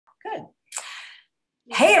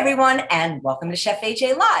Hey everyone, and welcome to Chef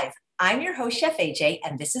AJ Live. I'm your host, Chef AJ,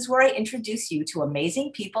 and this is where I introduce you to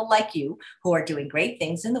amazing people like you who are doing great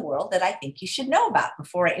things in the world that I think you should know about.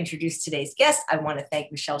 Before I introduce today's guest, I want to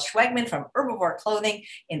thank Michelle Schwegman from Herbivore Clothing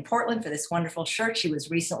in Portland for this wonderful shirt. She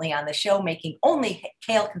was recently on the show making Only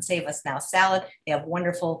Kale Can Save Us Now salad. They have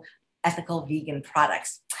wonderful ethical vegan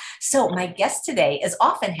products. So my guest today, as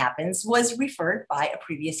often happens, was referred by a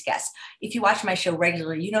previous guest. If you watch my show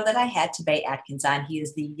regularly, you know that I had Tabay Atkins on. He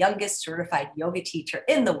is the youngest certified yoga teacher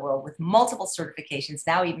in the world with multiple certifications,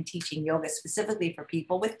 now even teaching yoga specifically for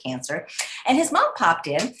people with cancer. And his mom popped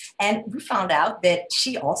in and we found out that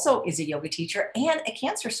she also is a yoga teacher and a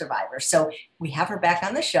cancer survivor. So we have her back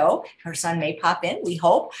on the show. Her son may pop in, we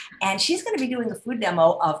hope. And she's going to be doing a food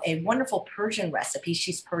demo of a wonderful Persian recipe.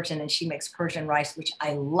 She's Persian and she makes Persian rice, which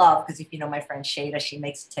I love because if you know my friend Shada, she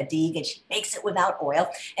makes tahdig and she makes it without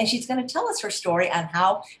oil. And she's going to tell us her story on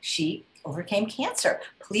how she overcame cancer.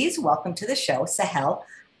 Please welcome to the show, Sahel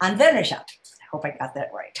Anvarinejad. I hope I got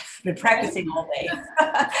that right. I've been practicing all day.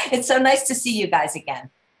 It's so nice to see you guys again.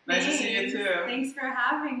 Nice to see you too. Thanks for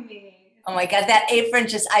having me. Oh my God, that apron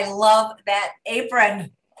I love that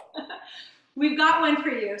apron. We've got one for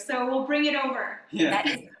you, so we'll bring it over. Yeah.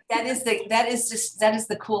 That is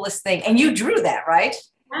the coolest thing. And you drew that, right?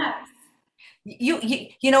 Yes.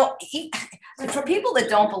 You know, for people that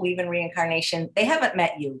don't believe in reincarnation, they haven't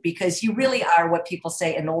met you because you really are what people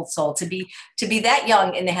say an old soul. To be that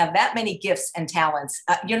young and to have that many gifts and talents,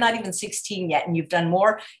 you're not even 16 yet, and you've done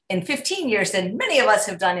more in 15 years than many of us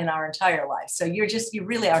have done in our entire lives. So you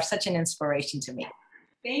really are such an inspiration to me.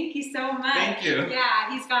 Thank you so much. Thank you.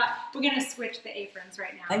 Yeah, we're gonna switch the aprons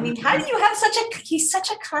right now. I mean, how do you have he's such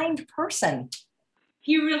a kind person.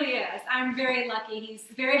 He really is. I'm very lucky. He's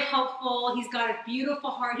very helpful. He's got a beautiful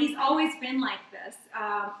heart. He's always been like this,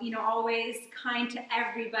 always kind to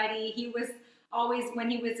everybody. He was always, when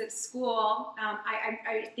he was at school,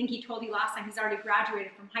 I think he told you last time, he's already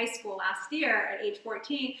graduated from high school last year at age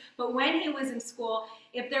 14. But when he was in school,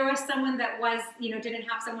 if there was someone that was, didn't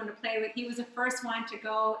have someone to play with, he was the first one to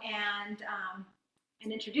go and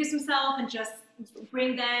introduce himself and just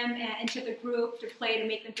bring them into the group to play to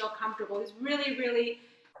make them feel comfortable. He's really, really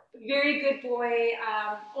very good boy,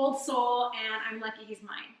 old soul, and I'm lucky he's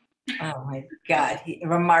mine. Oh my God,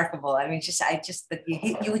 remarkable. I mean,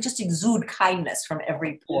 you would just exude kindness from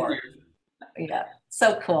every pore. Yeah,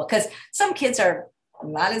 so cool. Because some kids are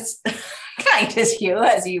not as kind as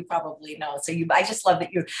you probably know. So I just love that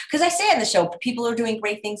because I say on the show, people are doing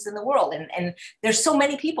great things in the world, and there's so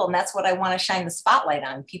many people, and that's what I want to shine the spotlight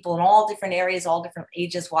on. People in all different areas, all different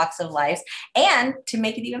ages, walks of life, and to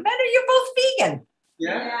make it even better, you're both vegan.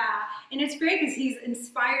 Yeah, and it's great because he's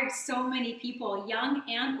inspired so many people, young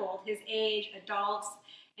and old, his age, adults,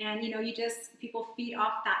 and people feed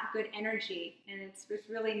off that good energy, and it's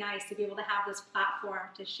really nice to be able to have this platform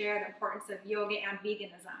to share the importance of yoga and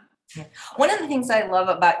veganism. One of the things I love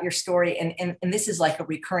about your story, and this is like a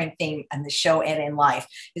recurring theme on the show and in life,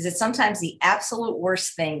 is that sometimes the absolute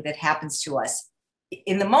worst thing that happens to us,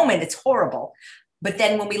 in the moment, it's horrible. But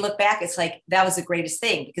then when we look back, it's like, that was the greatest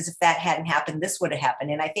thing, because if that hadn't happened, this would have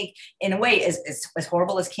happened. And I think in a way, as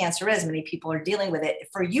horrible as cancer is, many people are dealing with it.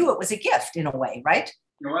 For you, it was a gift in a way, right?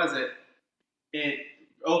 It was. It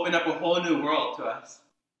opened up a whole new world to us.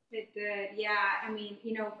 It did, yeah. I mean,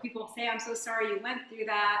 people say, I'm so sorry you went through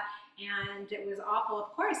that, and it was awful.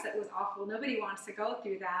 Of course it was awful. Nobody wants to go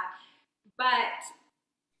through that. But,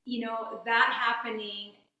 that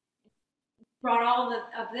happening brought all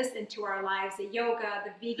of this into our lives, the yoga,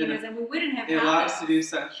 the veganism. We wouldn't have had it allowed us to do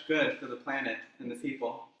such good for the planet and the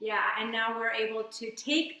people. Yeah, and now we're able to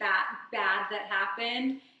take that bad that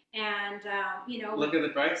happened and, look at the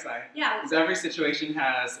bright side. Yeah. Because every situation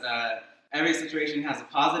has a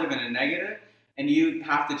positive and a negative, and you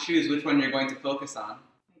have to choose which one you're going to focus on.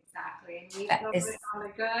 Exactly, and we focus on the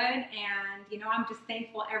good, and I'm just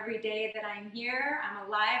thankful every day that I'm here, I'm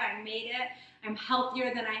alive, I made it, I'm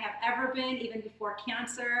healthier than I have ever been, even before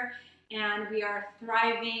cancer, and we are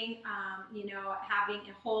thriving, having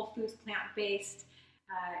a whole foods, plant-based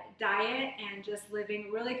diet, and just living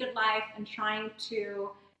a really good life, and trying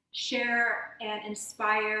to share and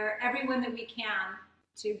inspire everyone that we can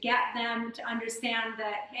to get them to understand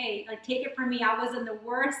that, hey, like, take it from me, I was in the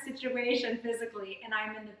worst situation physically and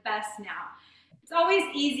I'm in the best now. It's always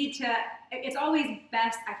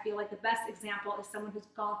best, I feel like the best example is someone who's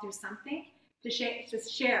gone through something to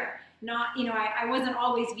share. Not, I wasn't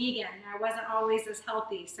always vegan, I wasn't always as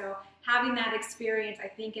healthy. So having that experience, I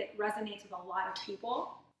think it resonates with a lot of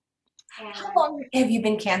people. And how long have you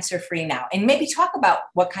been cancer-free now? And maybe talk about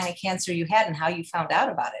what kind of cancer you had and how you found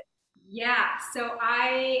out about it. Yeah, so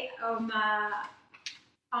I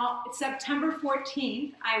September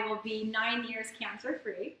 14th, I will be 9 years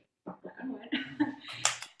cancer-free.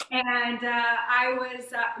 And I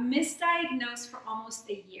was misdiagnosed for almost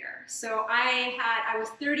a year. So I was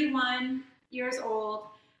 31 years old,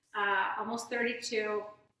 almost 32,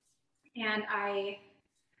 and I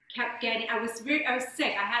kept getting, I was sick.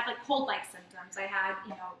 I had like cold-like symptoms. I had,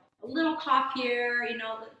 a little cough here,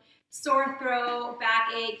 sore throat,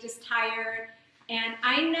 backache, just tired. And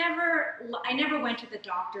I never went to the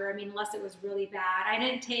doctor. I mean, unless it was really bad. I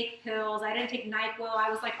didn't take pills. I didn't take NyQuil. I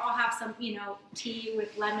was like, I'll have some, tea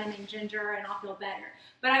with lemon and ginger and I'll feel better.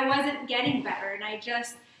 But I wasn't getting better. And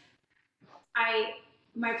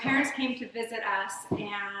my parents came to visit us,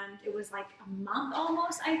 and it was like a month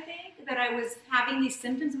almost, I think, that I was having these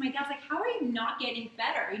symptoms. And my dad's like, how are you not getting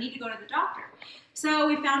better? You need to go to the doctor. So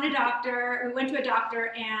we found a doctor. We went to a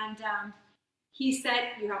doctor, and he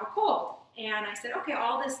said, you have a cold. And I said, okay,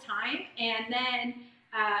 all this time. And then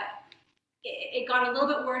it got a little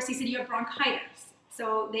bit worse. He said, you have bronchitis.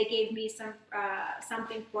 So they gave me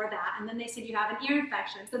something for that. And then they said, you have an ear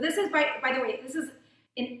infection. So this is, by the way, this is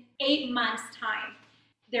in 8 months' time.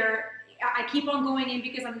 I keep on going in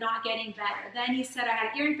because I'm not getting better. Then he said I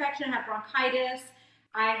had ear infection, I had bronchitis,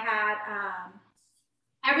 I had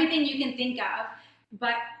everything you can think of.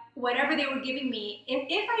 But whatever they were giving me,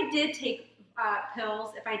 if I did take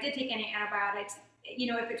pills, if I did take any antibiotics,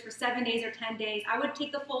 if it's for 7 days or 10 days, I would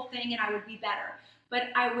take the full thing and I would be better. But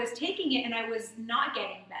I was taking it and I was not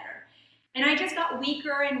getting better. And I just got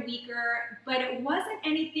weaker and weaker, but it wasn't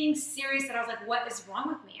anything serious that I was like, what is wrong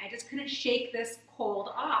with me? I just couldn't shake this cold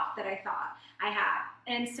off that I thought I had.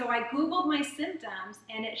 And so I Googled my symptoms,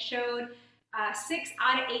 and it showed 6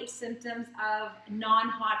 out of 8 symptoms of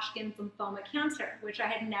non-Hodgkins lymphoma cancer, which I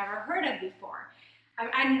had never heard of before.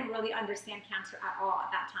 I didn't really understand cancer at all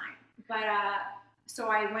at that time. But so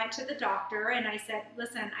I went to the doctor and I said,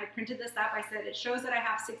 listen, I printed this up. I said, it shows that I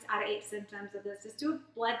have 6 out of 8 symptoms of this. Just do a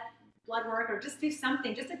blood work, or just do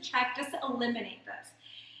something, just to check, just to eliminate this.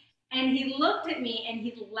 And he looked at me and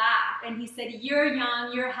he laughed and he said, you're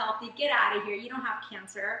young, you're healthy, get out of here, you don't have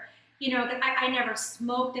cancer. I never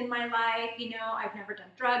smoked in my life, I've never done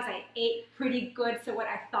drugs, I ate pretty good, so what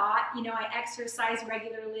I thought, I exercised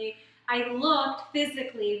regularly, I looked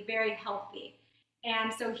physically very healthy.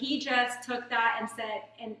 And so he just took that and said,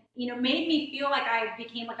 and made me feel like I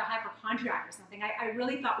became like a hypochondriac or something. I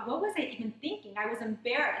really thought, what was I even thinking? I was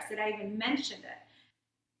embarrassed that I even mentioned it.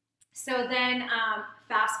 So then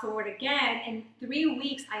fast forward again, in 3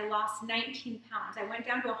 weeks, I lost 19 pounds. I went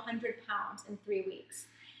down to 100 pounds in 3 weeks.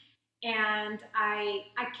 And I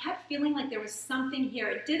kept feeling like there was something here.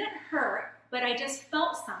 It didn't hurt, but I just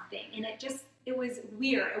felt something. And it was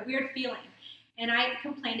weird, a weird feeling. And I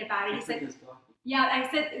complained about it. He said, yeah,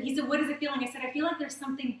 he said, what is it feeling? I said, I feel like there's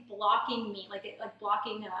something blocking me, like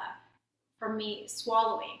blocking from me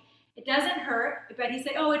swallowing. It doesn't hurt, but he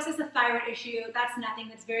said, oh, it's just a thyroid issue. That's nothing.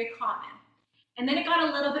 That's very common. And then it got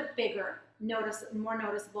a little bit bigger, more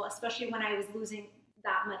noticeable, especially when I was losing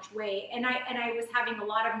that much weight. And I was having a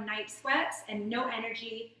lot of night sweats and no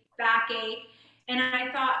energy, backache. And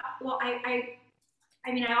I thought, well,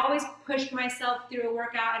 I mean, I always pushed myself through a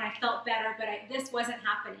workout and I felt better, but this wasn't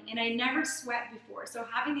happening. And I never sweat before. So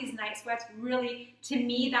having these night sweats really, to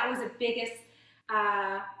me, that was the biggest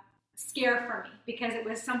scare for me, because it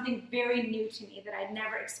was something very new to me that I'd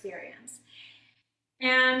never experienced.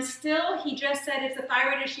 And still, he just said it's a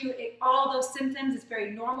thyroid issue. All those symptoms, it's very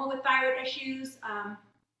normal with thyroid issues.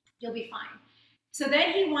 You'll be fine. So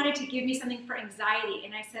then he wanted to give me something for anxiety.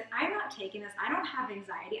 And I said, I'm not taking this. I don't have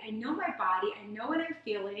anxiety. I know my body. I know what I'm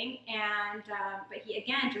feeling. And but he,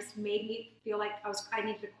 again, just made me feel like I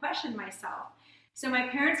needed to question myself. So my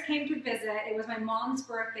parents came to visit. It was my mom's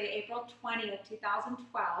birthday, April 20th,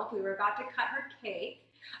 2012. We were about to cut her cake.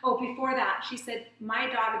 Oh, before that, she said, my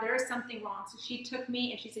daughter, there is something wrong. So she took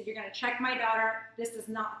me and she said, you're going to check my daughter. This is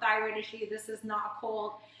not a thyroid issue. This is not a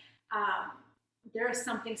cold. There is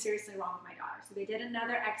something seriously wrong with my daughter. So they did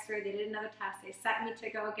another x-ray, they did another test. They sent me to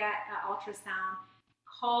go get an ultrasound,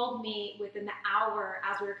 called me within the hour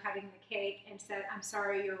as we were cutting the cake and said, I'm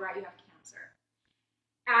sorry, you're right, you have cancer.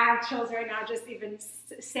 I have chills right now just even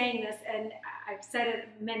saying this, and I've said it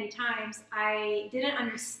many times. I didn't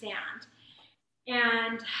understand.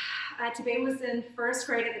 And Tabay was in first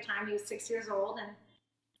grade at the time. He was 6 years old. And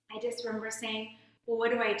I just remember saying, well,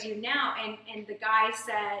 what do I do now? And the guy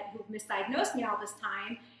said, who misdiagnosed me all this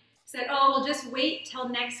time, said, oh, well, just wait till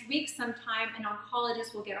next week sometime, an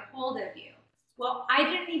oncologist will get a hold of you. Well, I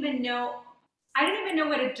didn't even know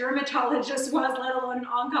what a dermatologist was, let alone an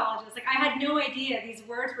oncologist. Like, I had no idea. These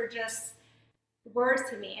words were just words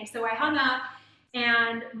to me. And so I hung up,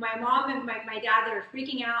 And my mom and my dad, they were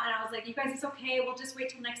freaking out. And I was like, you guys, it's okay. We'll just wait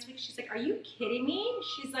till next week. She's like, are you kidding me?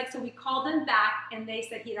 She's like, so we called them back and they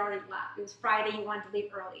said he'd already left. It was Friday. He wanted to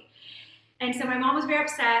leave early. And so my mom was very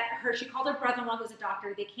upset. She called her brother-in-law, who's a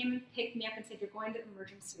doctor. They came and picked me up and said, you're going to the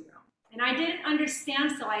emergency room. And I didn't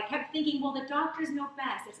understand. So I kept thinking, well, the doctors know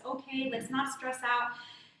best. It's okay. Let's not stress out.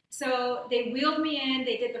 So they wheeled me in.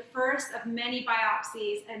 They did the first of many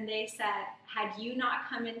biopsies, and they said, had you not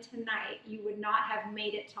come in tonight, you would not have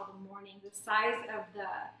made it till the morning. The size of the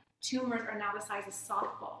tumors are now the size of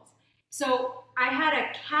softballs. So I had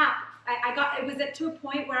a cap. It was to a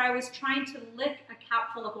point where I was trying to lick a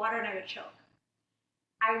cap full of water and I would choke.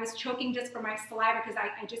 I was choking just for my saliva because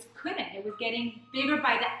I just couldn't. It was getting bigger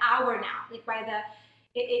by the hour now.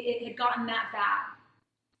 It had gotten that bad.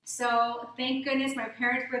 So thank goodness my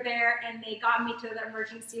parents were there and they got me to the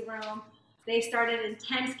emergency room. They started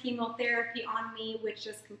intense chemotherapy on me, which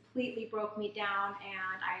just completely broke me down,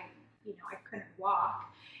 and I couldn't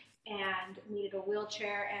walk and needed a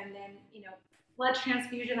wheelchair. And then, blood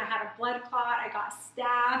transfusion. I had a blood clot. I got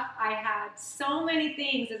staph. I had so many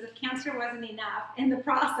things, as if cancer wasn't enough, in the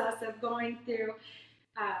process of going through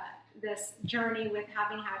this journey with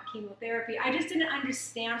having had chemotherapy. I just didn't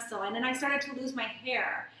understand still. And then I started to lose my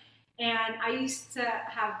hair. And I used to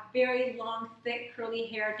have very long, thick, curly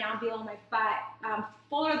hair down below my butt,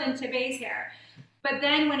 fuller than Tabay's hair. But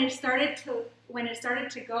then when it started to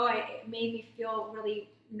go, it made me feel really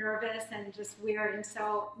nervous and just weird. And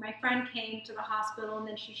so my friend came to the hospital, and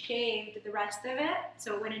then she shaved the rest of it,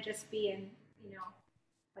 so it wouldn't just be in,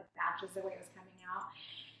 like batches the way it was coming out.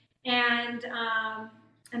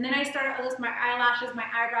 And then I started to lose my eyelashes, my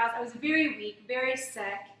eyebrows. I was very weak, very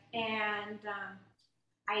sick, and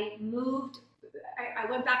I moved. I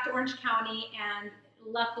went back to Orange County, and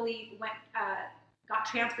luckily got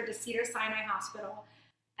transferred to Cedars-Sinai Hospital.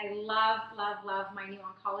 I love, love, love my new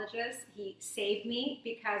oncologist. He saved me,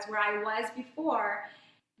 because where I was before,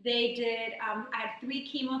 they did, I had 3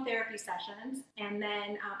 chemotherapy sessions, and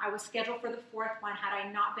then I was scheduled for the 4th one had I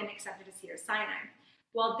not been accepted to Cedars-Sinai.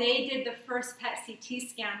 Well, they did the first PET CT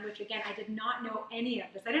scan, which again, I did not know any of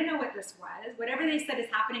this. I didn't know what this was. Whatever they said is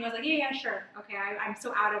happening, I was like, yeah, sure. Okay, I'm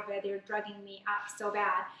so out of it. They were drugging me up so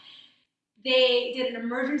bad. They did an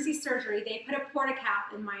emergency surgery. They put a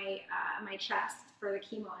porta-cap in my chest for the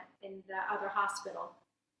chemo in the other hospital.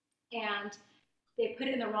 And they put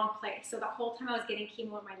it in the wrong place. So the whole time I was getting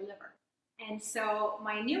chemo in my liver. And so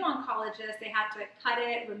my new oncologist, they had to cut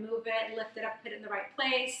it, remove it, lift it up, put it in the right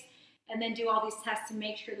place, and then do all these tests to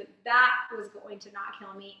make sure that that was going to not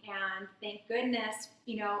kill me. And thank goodness,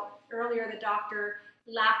 earlier the doctor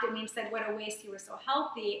laughed at me and said, what a waste, you were so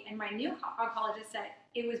healthy. And my new oncologist said,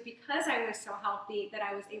 it was because I was so healthy that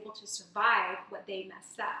I was able to survive what they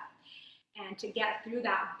messed up and to get through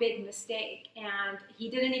that big mistake. And he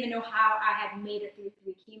didn't even know how I had made it through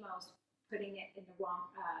 3 chemos, putting it in the wrong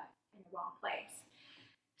place.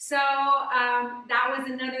 So that was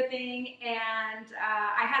another thing, and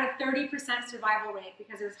I had a 30% survival rate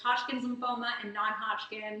because there's Hodgkin's lymphoma and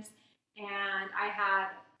non-Hodgkins, and I had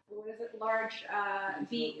large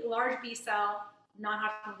B cell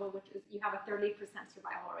non-Hodgkin's, which is you have a 30%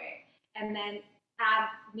 survival rate, and then add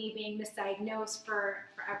me being misdiagnosed for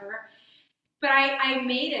forever. But I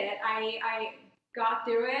made it. I got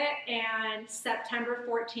through it, and September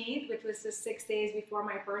 14th, which was just 6 days before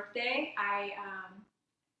my birthday,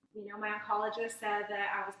 my oncologist said that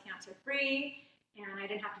I was cancer-free and I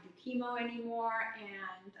didn't have to do chemo anymore.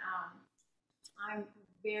 And I'm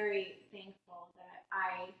very thankful that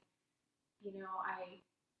I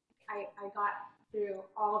got through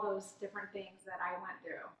all those different things that I went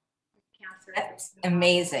through. Cancer. That's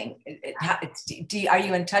amazing. Are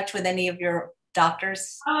you in touch with any of your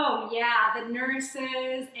doctors? Oh yeah, the nurses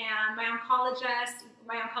and my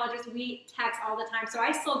oncologist, we text all the time. So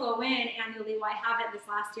I still go in annually. Well, I haven't this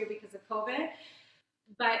last year because of COVID.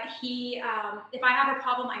 But he, if I have a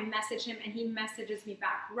problem, I message him and he messages me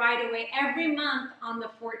back right away. Every month on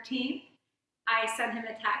the 14th, I send him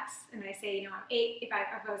a text and I say, I'm 8, if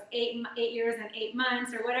I was 8 years and 8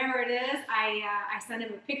 months or whatever it is, I send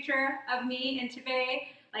him a picture of me in Tabay,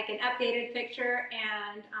 like an updated picture.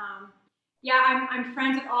 And yeah, I'm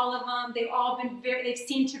friends with all of them. They've all been they've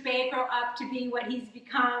seen Tabay grow up to be what he's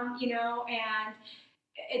become, and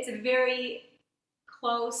it's a very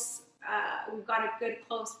close, we've got a good,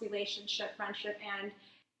 close relationship, friendship, and,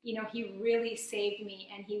 he really saved me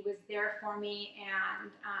and he was there for me.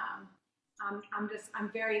 And I'm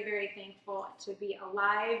very, very thankful to be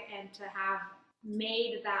alive and to have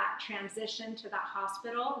made that transition to that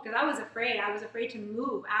hospital, because I was afraid to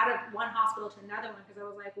move out of one hospital to another one, because I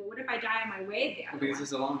was like, well, what if I die on my way there? Because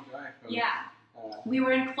it's a long drive from We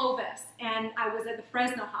were in Clovis, and I was at the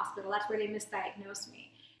Fresno hospital. That's where they misdiagnosed me.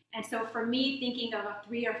 And so for me, thinking of a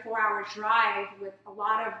 3 or 4 hour drive with a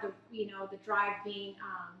lot of the, the drive being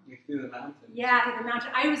through the mountains. Yeah, through the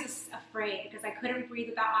mountain. I was just afraid because I couldn't breathe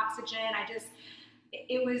without oxygen.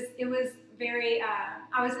 It was very.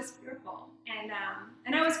 I was just fearful,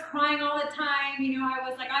 and I was crying all the time. I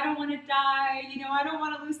was like, I don't want to die. I don't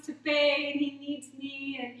want to lose Tabay, and he needs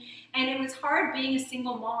me. And it was hard being a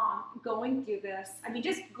single mom going through this. I mean,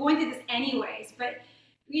 just going through this anyways. But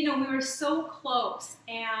we were so close,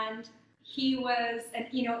 and he was, and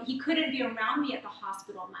he couldn't be around me at the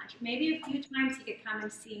hospital much. Maybe a few times he could come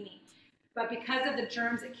and see me, but because of the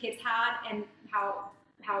germs that kids had and how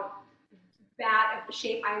bad of the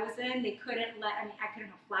shape I was in, they couldn't I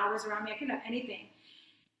couldn't have flowers around me, I couldn't have anything.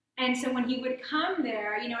 And so when he would come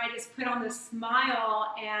there, I just put on this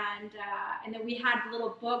smile, and then we had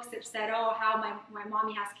little books that said, oh, how my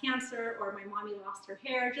mommy has cancer, or my mommy lost her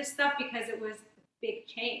hair, just stuff, because it was big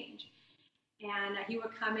change. And he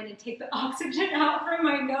would come in and take the oxygen out from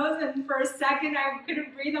my nose, and for a second I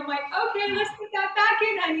couldn't breathe. I'm like, okay, let's put that back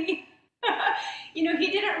in, honey.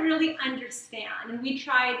 He didn't really understand, and we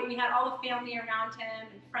had all the family around him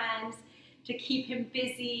and friends to keep him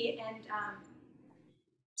busy and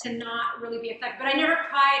to not really be affected. But I never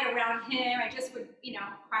cried around him. I just would,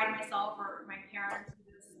 cry to myself or my parents.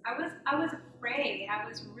 I was afraid. I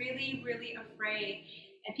was really, really afraid.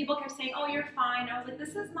 And people kept saying, oh, you're fine. I was like,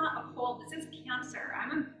 this is not a cold, this is cancer.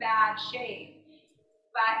 I'm in bad shape.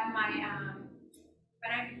 But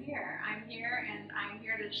I'm here. I'm here, and I'm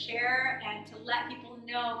here to share and to let people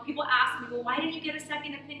know. People ask me, well, why didn't you get a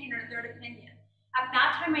second opinion or a third opinion? At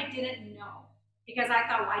that time, I didn't know, because I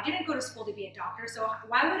thought, well, I didn't go to school to be a doctor, so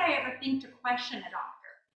why would I ever think to question a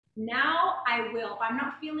doctor? Now I will. If I'm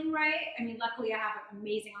not feeling right, luckily I have an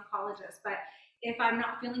amazing oncologist, but if I'm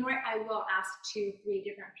not feeling right, I will ask 2, 3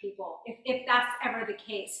 different people, if that's ever the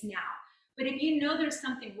case now. But if there's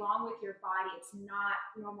something wrong with your body, it's not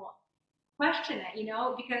normal, question it,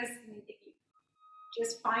 because if you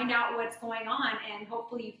just find out what's going on and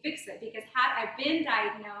hopefully you fix it. Because had I been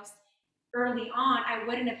diagnosed early on, I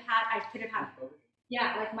could have had,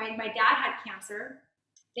 like my dad had cancer.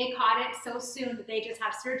 They caught it so soon that they just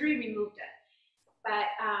had surgery, removed it. But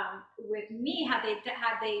with me, had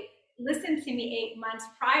they listened to me 8 months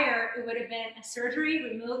prior, it would have been a surgery,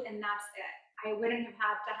 removed, and that's it. I wouldn't have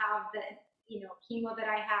had to have the chemo that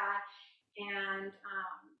I had and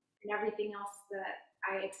everything else that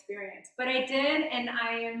I experienced. But I did, and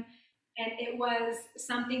it was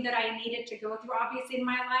something that I needed to go through, obviously, in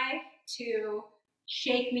my life, to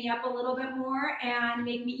shake me up a little bit more and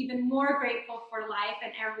make me even more grateful for life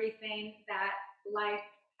and everything that life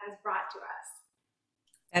has brought to us.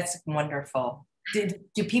 That's wonderful.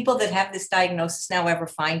 Do people that have this diagnosis now ever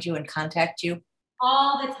find you and contact you?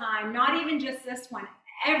 All the time, not even just this one,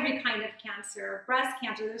 every kind of cancer, breast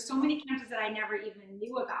cancer. There's so many cancers that I never even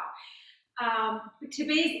knew about.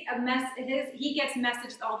 Tabay's he gets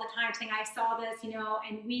messages all the time saying, I saw this, and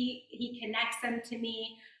he connects them to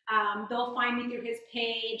me. They'll find me through his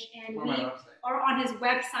page, and or on his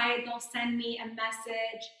website, they'll send me a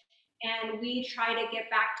message. And we try to get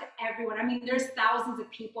back to everyone. There's thousands of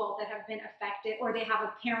people that have been affected, or they have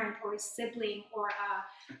a parent or a sibling or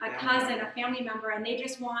a cousin, a family member, and they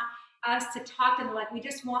just want us to talk to them. Like, we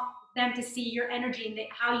just want them to see your energy and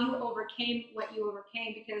how you overcame what you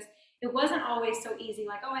overcame, because it wasn't always so easy.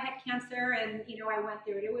 Like, oh, I had cancer and, I went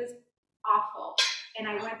through it. It was awful. And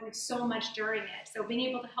I went through so much during it. So being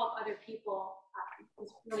able to help other people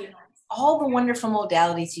is really nice. All the wonderful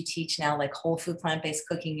modalities you teach now, like whole food, plant-based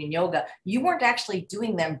cooking and yoga, you weren't actually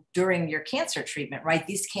doing them during your cancer treatment, right?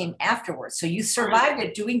 These came afterwards. So you survived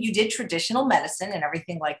it you did traditional medicine and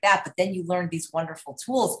everything like that, but then you learned these wonderful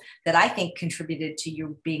tools that I think contributed to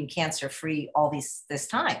you being cancer-free all this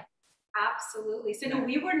time. Absolutely. So no,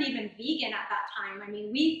 we weren't even vegan at that time.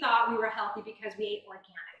 We thought we were healthy because we ate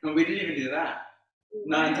organic. No, we didn't even do that.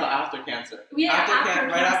 Not until after cancer. Yeah,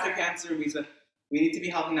 after cancer, we said, we need to be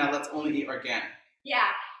healthy now. Let's only eat organic. Yeah,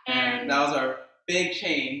 and that was our big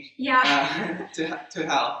change. Yeah. To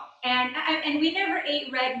health. And we never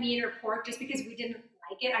ate red meat or pork just because we didn't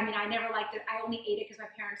like it. I never liked it. I only ate it because my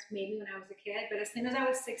parents made me when I was a kid. But as soon as I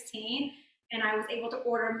was 16 and I was able to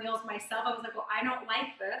order meals myself, I was like, well, I don't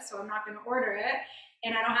like this, so I'm not going to order it,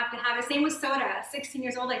 and I don't have to have it. Same with soda. At 16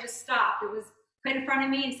 years old, I just stopped. It was put in front of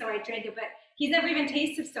me, and so I drank it. But he's never even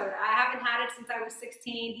tasted soda. I haven't had it since I was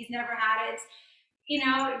 16. He's never had it.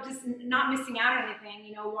 Just not missing out on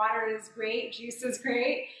anything. Water is great, juice is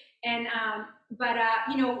great. And,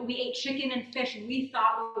 we ate chicken and fish, and we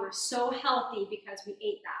thought we were so healthy because we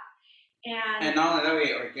ate that. And not only that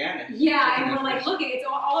way, organic. Yeah, and we're like, look, it's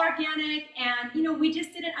all organic, and you know, we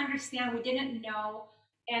just didn't understand, we didn't know,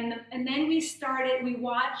 and then we started. We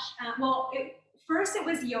watched. First it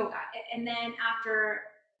was yoga, and then after,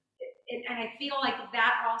 and I feel like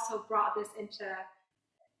that also brought this into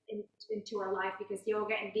our life, because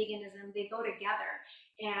yoga and veganism, they go together.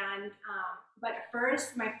 And but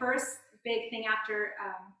first, my first big thing after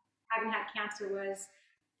having had cancer was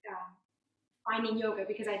finding yoga,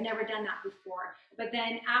 because I'd never done that before. But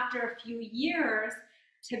then after a few years,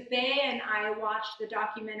 Tabay and I watched the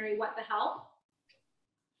documentary What the Health,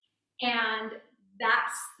 and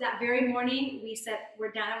that very morning we said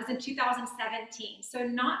we're done. It was in 2017, so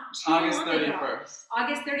not too August long 31st. ago.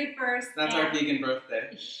 August 31st. That's our vegan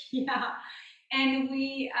birthday. Yeah, and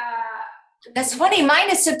we. That's funny.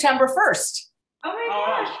 Mine is September 1st. Oh my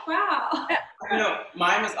gosh! Wow. No,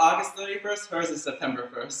 mine was August 31st. Hers is September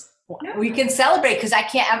 1st. We can celebrate, because I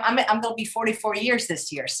can't. I'm going to be 44 years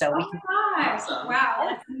this year, so we can. My gosh! Awesome.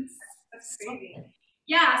 Wow, that's crazy.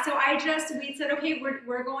 Yeah, so we said, okay,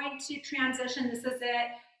 we're going to transition. This is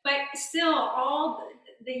it. But still, all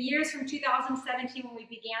the years from 2017 when we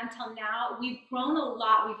began till now, we've grown a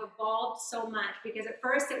lot. We've evolved so much, because at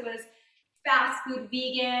first it was fast food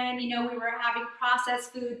vegan. You know, we were having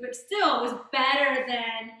processed food, but still it was better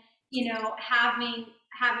than, you know, having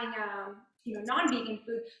you know, non-vegan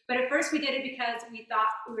food. But at first we did it because we thought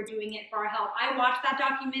we were doing it for our health. I watched that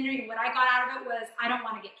documentary, and what I got out of it was, I don't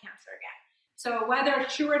want to get cancer again. So whether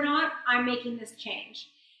it's true or not, I'm making this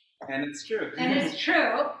change. And it's true. And it's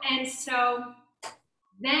true. And so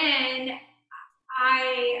then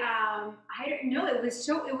I don't know, it was,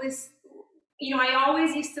 you know, I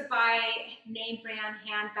always used to buy name brand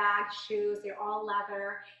handbags, shoes, they're all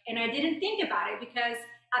leather. And I didn't think about it, because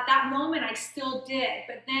at that moment I still did.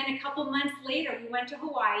 But then a couple months later, we went to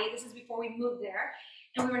Hawaii. This is before we moved there.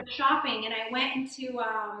 And we were shopping, and I went into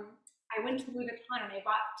Louis Vuitton, and I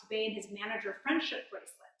bought Tabay and his manager friendship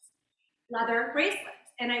bracelets, leather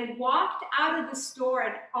bracelets. And I walked out of the store,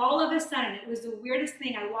 and all of a sudden, it was the weirdest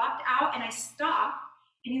thing. I walked out and I stopped,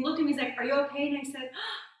 and he looked at me, he's like, "Are you okay?" And I said,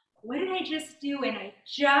 "What did I just do?" And I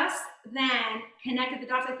just then connected the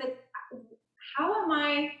dots. I said, how am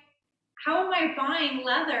I buying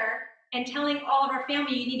leather and telling all of our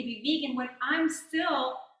family you need to be vegan, when I'm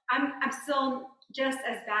still just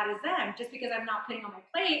as bad as them? Just because I'm not putting on my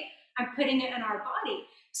plate, I'm putting it in our body.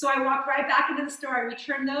 So I walked right back into the store, I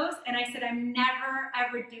returned those, and I said, I'm never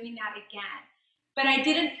ever doing that again. But I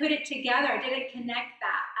didn't put it together, I didn't connect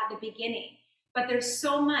that at the beginning. But there's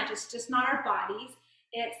so much, it's just not our bodies,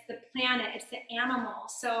 it's the planet, it's the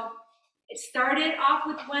animals. So it started off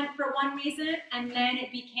for one reason, and then it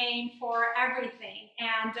became for everything.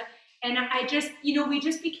 And I just, you know, we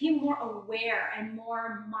just became more aware and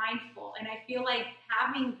more mindful. And I feel like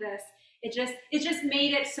having this, it just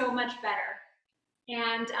made it so much better.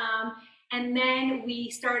 And then we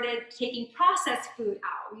started taking processed food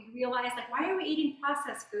out. We realized, like, why are we eating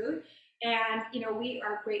processed food? And, you know, we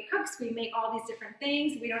are great cooks. We make all these different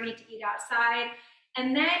things. We don't need to eat outside.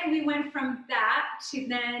 And then we went from that to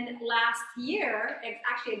then last year,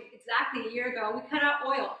 actually exactly a year ago, we cut out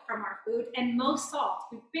oil from our food and most salt.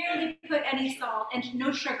 We barely put any salt and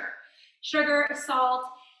no sugar. Sugar, salt,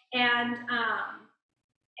 and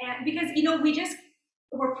because, you know,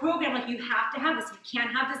 we're programmed, like, you have to have this. You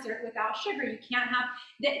can't have dessert without sugar. You can't have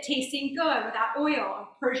that tasting good without oil.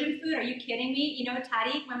 Persian food, are you kidding me? You know,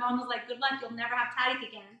 tahdig, my mom was like, good luck, you'll never have tahdig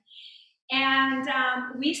again. And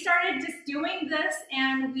we started just doing this,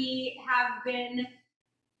 and we have been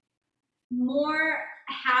more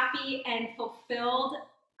happy and fulfilled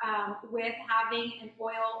with having an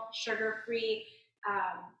oil, sugar-free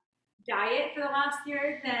diet for the last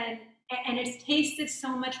year and it's tasted so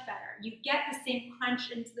much better. You get the same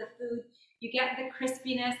crunch into the food, you get the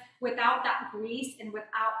crispiness without that grease and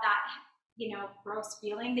without that, you know, gross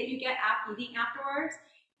feeling that you get eating afterwards.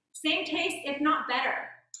 Same taste, if not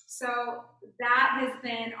better. So that has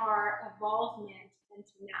been our evolvement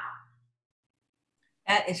into now.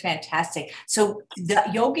 That is fantastic. So the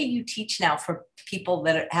yoga you teach now for people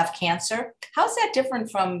that have cancer, how's that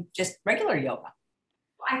different from just regular yoga?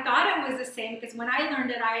 I thought it was the same, because when I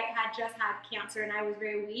learned it, I had just had cancer and I was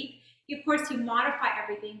very weak. Of course, you modify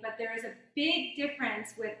everything, but there is a big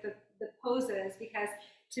difference with the poses, because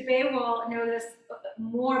Tabay will know this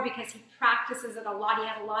more because he practices it a lot. He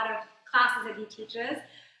has a lot of classes that he teaches.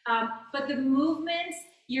 But the movements,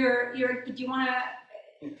 do you want to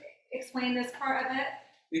explain this part of it?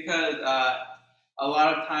 Because a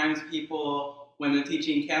lot of times people, when they're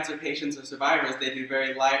teaching cancer patients or survivors, they do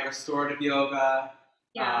very light restorative yoga.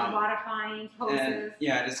 Yeah, modifying poses. And,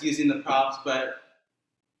 yeah, just using the props. But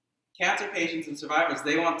cancer patients and survivors,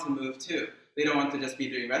 they want to move too. They don't want to just be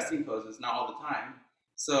doing resting poses, not all the time.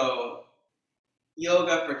 So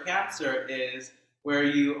yoga for cancer is where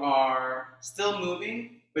you are still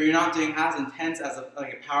moving, but you're not doing as intense as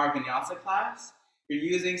like a power vinyasa class. You're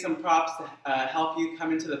using some props to help you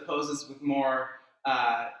come into the poses with more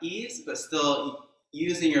ease, but still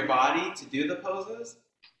using your body to do the poses.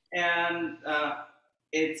 And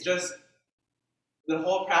it's just, the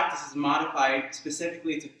whole practice is modified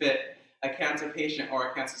specifically to fit a cancer patient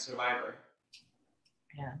or a cancer survivor.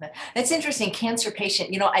 Yeah, that's interesting. Cancer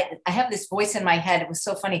patient. You know, I have this voice in my head. It was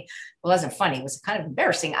so funny. Well, it wasn't funny. It was kind of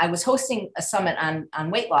embarrassing. I was hosting a summit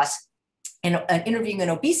on weight loss and interviewing an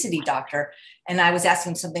obesity doctor. And I was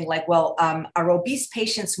asking him something like, well, are obese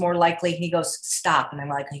patients more likely? And he goes, stop. And I'm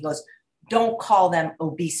like, he goes, don't call them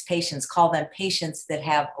obese patients. Call them patients that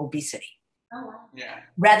have obesity. Oh, wow. Yeah.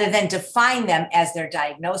 Rather than define them as their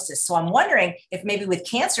diagnosis. So I'm wondering if maybe with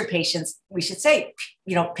cancer patients, we should say,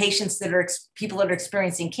 you know, patients that are people that are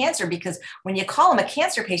experiencing cancer, because when you call them a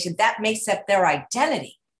cancer patient, that makes up their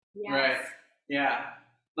identity. Yes. Right. Yeah.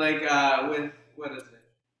 Like with, what is it?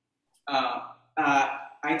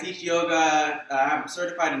 I teach yoga. I'm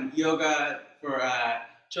certified in yoga for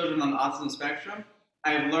children on the autism spectrum.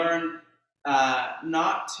 I've learned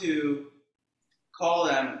not to call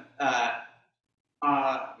them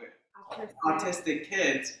autistic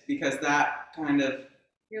kids, because that kind of,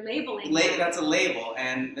 you're labeling that's a label,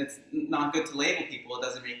 and it's not good to label people. It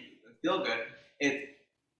doesn't make them feel good.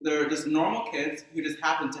 They're just normal kids who just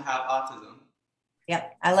happen to have autism. Yeah,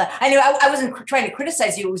 I knew I wasn't trying to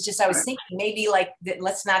criticize you. It was just I was thinking maybe like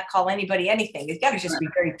let's not call anybody anything. It's got to just be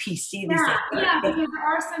very PC these days. Yeah, because there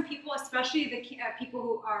are some people, especially the people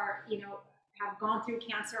who are, you know, have gone through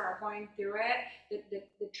cancer or going through it,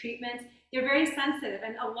 the treatments, they're very sensitive.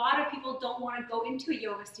 And a lot of people don't want to go into a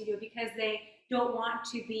yoga studio because they don't want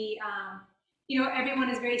to be, you know, everyone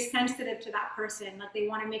is very sensitive to that person. Like they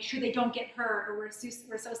want to make sure they don't get hurt, or we're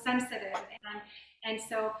so sensitive. And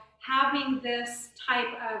so having this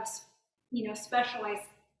type of, you know, specialized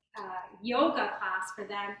yoga class for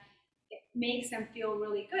them, it makes them feel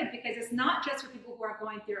really good, because it's not just for people who are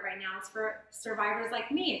going through it right now. It's for survivors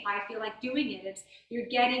like me. If I feel like doing it, you're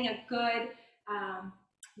getting a good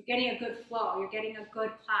flow. You're getting a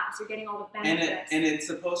good class. You're getting all the benefits. And it's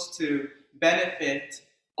supposed to benefit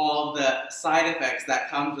all the side effects that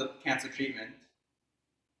comes with cancer treatment.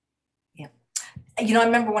 Yeah. You know, I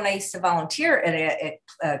remember when I used to volunteer at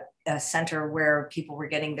a center where people were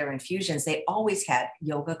getting their infusions, they always had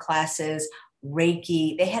yoga classes,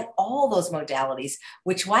 reiki. They had all those modalities,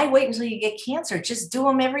 which why wait until you get cancer? Just do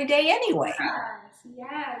them every day anyway.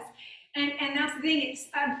 Yes. And that's the thing. It's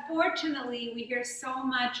unfortunately, we hear so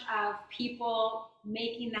much of people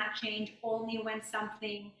making that change only when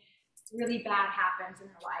something really bad happens in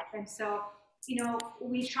their life. And so, you know,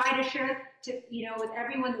 we try to share to, you know, with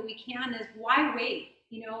everyone that we can is why wait?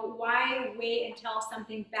 You know, why wait until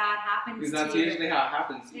something bad happens? Because that's usually how it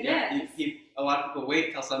happens. It is. A lot of people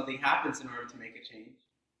wait till something happens in order to make a change.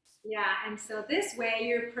 Yeah, and so this way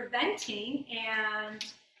you're preventing, and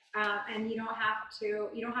you don't have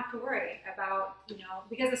to worry about, you know,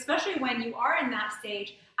 because especially when you are in that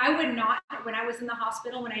stage, I would not, when I was in the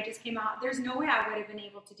hospital, when I just came out, there's no way I would have been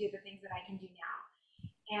able to do the things that I can do now.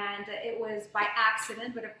 And it was by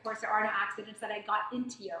accident, but of course there are no accidents, that I got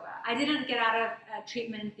into yoga. I didn't get out of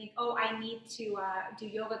treatment and think, oh, I need to do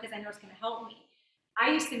yoga because I know it's going to help me. I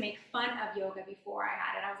used to make fun of yoga before I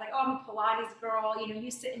had it. I was like, oh, I'm a Pilates girl. You know, you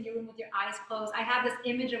sit in your room with your eyes closed. I had this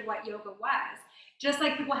image of what yoga was, just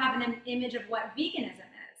like people have an image of what veganism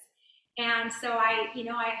is. And so I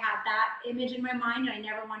had that image in my mind, and I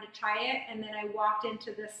never wanted to try it. And then I walked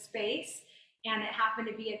into this space, and it happened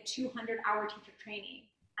to be a 200-hour teacher training.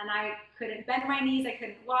 And I couldn't bend my knees, I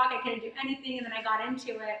couldn't walk, I couldn't do anything. And then I got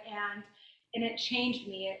into it, and it changed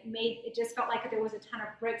me. It just felt like there was a ton of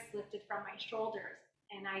bricks lifted from my shoulders,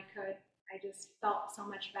 and I just felt so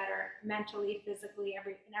much better mentally, physically, in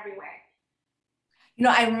every way. You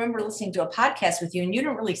know, I remember listening to a podcast with you, and you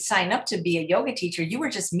didn't really sign up to be a yoga teacher. You were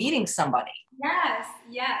just meeting somebody. Yes.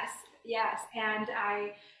 And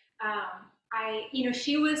you know,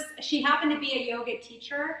 she happened to be a yoga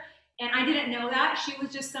teacher. And I didn't know that. She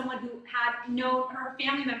was just someone who had known, her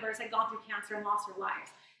family members had gone through cancer and lost their lives.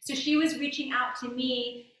 So she was reaching out to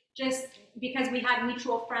me just because we had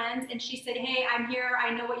mutual friends. And she said, hey, I'm here. I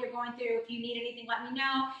know what you're going through. If you need anything, let me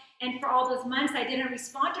know. And for all those months, I didn't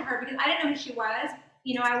respond to her because I didn't know who she was.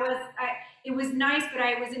 You know, it was nice, but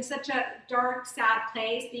I was in such a dark, sad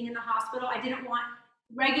place being in the hospital. I didn't want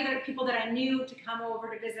regular people that I knew to come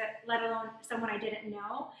over to visit, let alone someone I didn't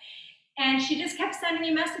know. And she just kept sending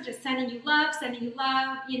me messages, sending you love,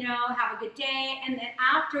 you know, have a good day. And then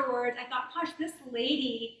afterwards, I thought, gosh, this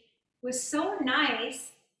lady was so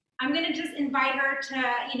nice. I'm gonna just invite her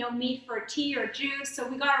to, you know, meet for tea or juice. So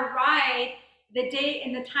we got a ride the day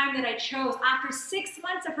and the time that I chose. After 6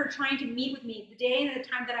 months of her trying to meet with me, the day and the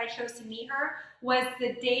time that I chose to meet her was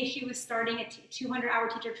the day she was starting a 200-hour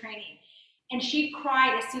teacher training. And she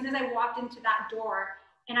cried as soon as I walked into that door.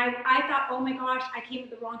 And I thought, oh my gosh, I came at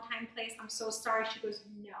the wrong time, place. I'm so sorry. She goes,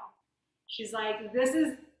 no. She's like, this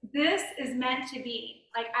is meant to be.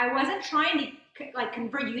 Like, I wasn't trying to like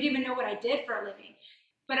convert you. You didn't even know what I did for a living.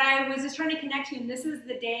 But I was just trying to connect you. And this is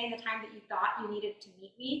the day and the time that you thought you needed to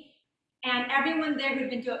meet me. And everyone there who'd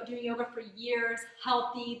been doing yoga for years,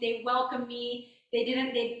 healthy, they welcomed me.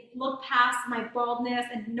 They looked past my baldness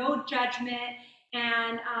and no judgment.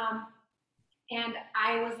 And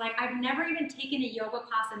I was like, I've never even taken a yoga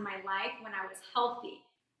class in my life when I was healthy.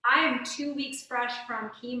 I am 2 weeks fresh from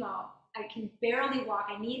chemo. I can barely walk.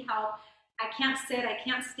 I need help. I can't sit. I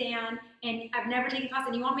can't stand. And I've never taken a class.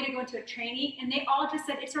 And you want me to go into a training? And they all just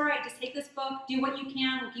said, it's all right. Just take this book. Do what you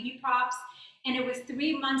can. We'll give you props. And it was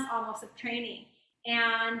 3 months almost of training.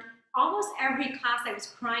 And almost every class I was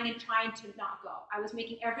crying and trying to not go. I was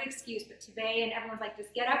making every excuse. But today, and everyone's like,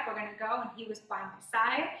 just get up. We're going to go. And he was by my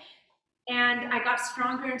side. And I got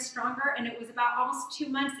stronger and stronger, and it was about almost 2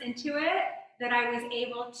 months into it that I was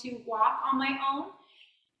able to walk on my own,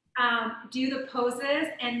 do the poses,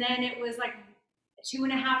 and then it was like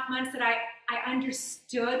 2.5 months that I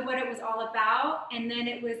understood what it was all about, and then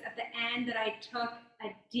it was at the end that I took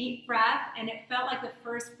a deep breath, and it felt like the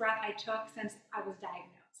first breath I took since I was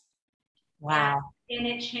diagnosed. Wow. And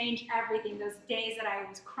it changed everything. Those days that I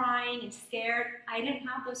was crying and scared, I didn't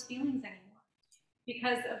have those feelings anymore.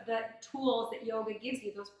 Because of the tools that yoga gives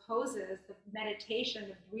you, those poses, the meditation,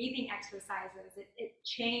 the breathing exercises, it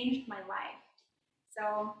changed my life.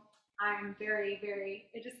 So I'm very, very,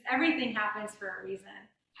 everything happens for a reason.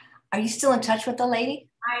 Are you still in touch with the lady?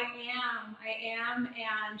 I am,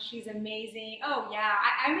 and she's amazing. Oh yeah,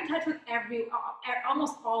 I'm in touch with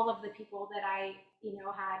almost all of the people that I, you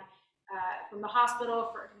know, had from the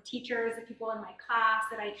hospital, from teachers, the people in my class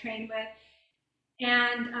that I trained with.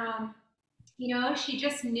 And, you know, she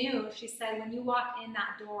just knew. She said, when you walked in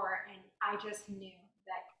that door, and I just knew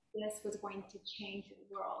that this was going to change the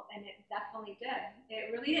world. And it definitely did.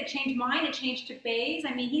 It really did change mine. It changed Tabay's.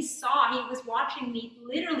 I mean, he was watching me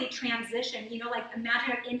literally transition, you know, like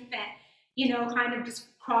imagine an infant, you know, kind of just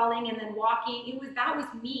crawling and then walking. That was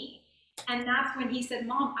me. And that's when he said,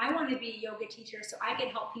 Mom, I want to be a yoga teacher so I can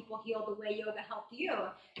help people heal the way yoga helped you.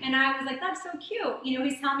 And I was like, that's so cute. You know,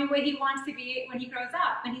 he's telling me what he wants to be when he grows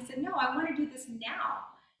up. And he said, no, I want to do this now.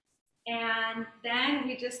 And then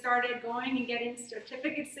we just started going and getting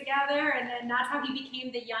certificates together. And then that's how he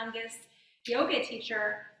became the youngest yoga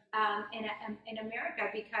teacher in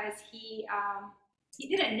America, because he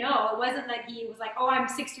didn't know. It wasn't that he was like, oh, I'm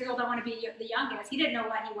 6 years old, I want to be the youngest. He didn't know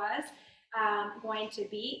what he was going to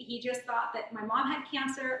be. He just thought that my mom had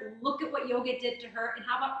cancer. Look at what yoga did to her. And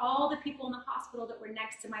how about all the people in the hospital that were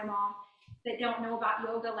next to my mom that don't know about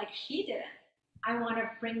yoga like she didn't? I want to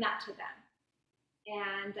bring that to them.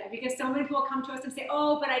 And because so many people come to us and say,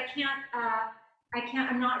 oh, but I can't,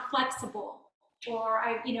 I'm not flexible, or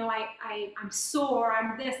I'm sore,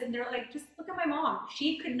 I'm this. And they're like, just look at my mom.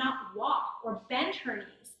 She could not walk or bend her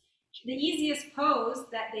knees. The easiest pose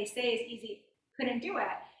that they say is easy, couldn't do it.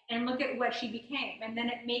 And look at what she became. And then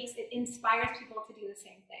it inspires people to do the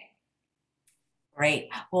same thing. Great.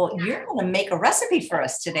 Well, you're going to make a recipe for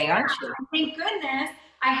us today, aren't you? Thank goodness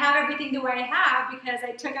I have everything the way I have, because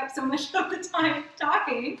I took up so much of the time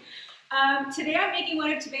talking. Today I'm making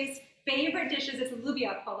one of Tabay's favorite dishes. It's a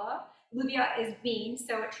lubia polo. Lubia is bean,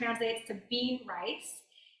 so it translates to bean rice.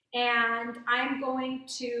 And I'm going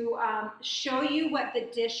to show you what the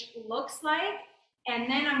dish looks like. And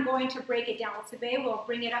then I'm going to break it down. Well, Tabay will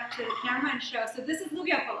bring it up to the camera and show. So this is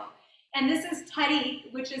lubia polo. And this is tari,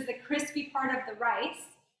 which is the crispy part of the rice.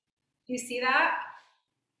 Do you see that?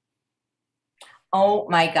 Oh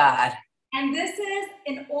my God. And this is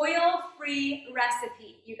an oil-free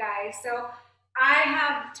recipe, you guys. So I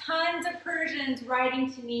have tons of Persians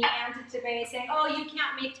writing to me and to Tabay saying, oh, you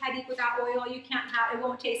can't make tari without oil. You can't have, it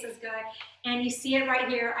won't taste as good. And you see it right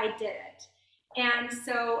here, I did it. And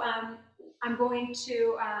so I'm going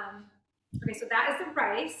to, okay, so that is the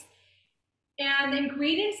rice. And the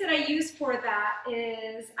ingredients that I use for that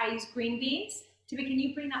is, I use green beans. Tabay, can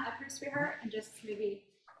you bring that up here, sweetheart? And just maybe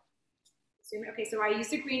zoom in. Okay, so I use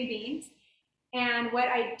the green beans. And what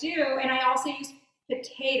I do, and I also use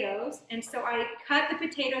potatoes. And so I cut the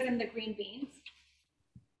potatoes and the green beans.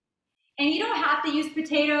 And you don't have to use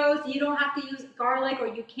potatoes. You don't have to use garlic, or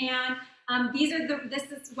you can.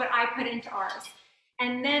 This is what I put into ours.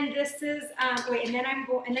 And then this is, and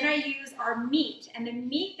then I use our meat. And the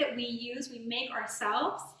meat that we use, we make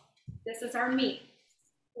ourselves. This is our meat.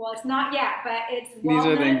 Well, it's not yet, but it's walnuts.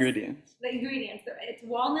 These are the ingredients. The ingredients. It's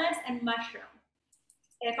walnuts and mushroom.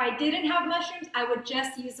 If I didn't have mushrooms, I would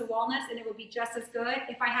just use the walnuts and it would be just as good.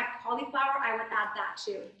 If I had cauliflower, I would add that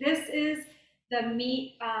too. This is the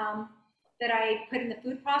meat that I put in the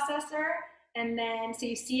food processor. And then, so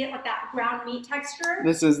you see it with that ground meat texture.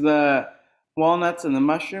 This is the walnuts and the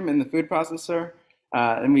mushroom in the food processor.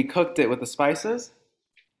 And we cooked it with the spices.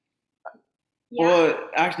 Yeah. Well,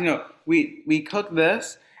 actually, no. We cook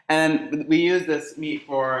this, and we use this meat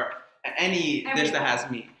for any dish that has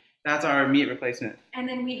meat. That's our meat replacement. And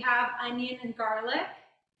then we have onion and garlic.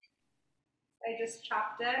 I just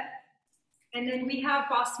chopped it. And then we have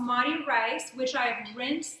basmati rice, which I've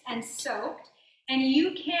rinsed and soaked. And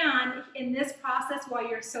you can, in this process, while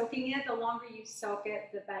you're soaking it, the longer you soak it,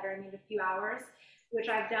 the better. I mean, a few hours, which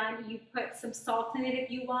I've done. You put some salt in it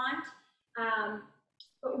if you want.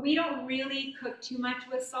 But we don't really cook too much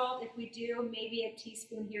with salt. If we do, maybe a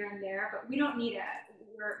teaspoon here and there, but we don't need it.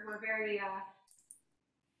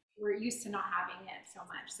 We're used to not having it so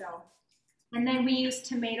much. So, and then we use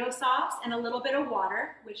tomato sauce and a little bit of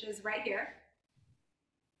water, which is right here.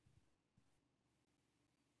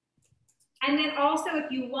 And then also,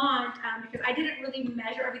 if you want, because I didn't really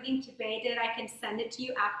measure everything, Tabay did, I can send it to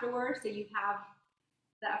you afterwards so you have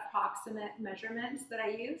the approximate measurements that I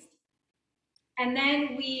used. And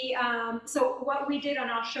then we, so what we did,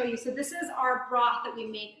 and I'll show you. So this is our broth that we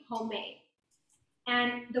make homemade.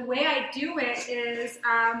 And the way I do it is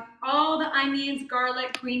all the onions,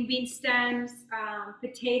 garlic, green bean stems,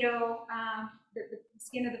 potato, the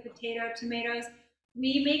skin of the potato, tomatoes.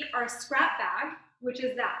 We make our scrap bag, which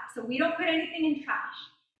is that. So we don't put anything in trash.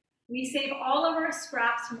 We save all of our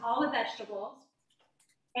scraps from all the vegetables.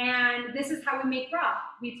 And this is how we make broth.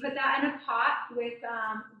 We put that in a pot with,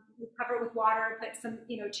 we cover it with water, put some,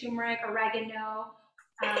 turmeric, oregano,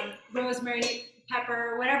 rosemary,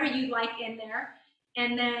 pepper, whatever you like in there.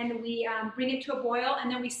 And then we bring it to a boil, and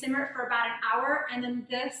then we simmer it for about an hour. And then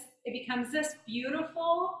it becomes this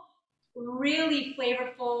beautiful, really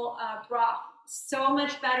flavorful broth. So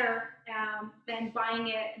much better than buying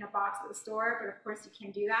it in a box at the store, but of course you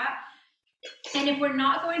can do that. And if we're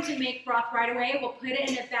not going to make broth right away, we'll put it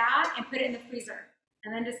in a bag and put it in the freezer.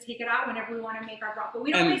 And then just take it out whenever we want to make our broth. But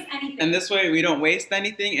we don't waste anything. And this way we don't waste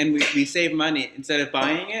anything, and we save money. Instead of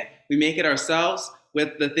buying it, we make it ourselves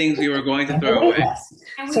with the things we were going to throw away.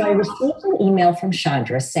 So I received an email from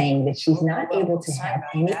Chandra saying that she's not able to have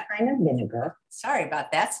any kind of vinegar. Sorry about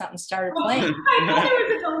that. Something started playing. I thought there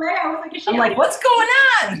was a delay. I was like, I'm like, what's going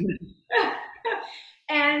on?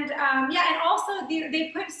 And and also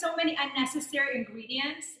they put so many unnecessary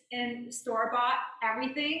ingredients in store-bought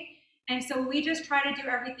everything. And so we just try to do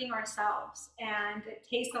everything ourselves, and it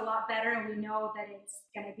tastes a lot better, and we know that it's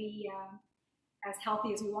going to be as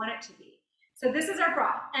healthy as we want it to be. So this is our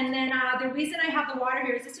broth. And then the reason I have the water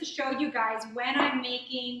here is just to show you guys when I'm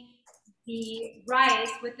making the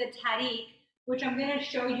rice with the tahrik, which I'm going to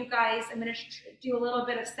show you guys. I'm going to do a little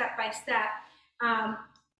bit of step by step.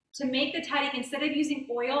 To make the tahrik, instead of using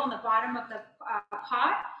oil on the bottom of the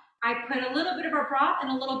pot, I put a little bit of our broth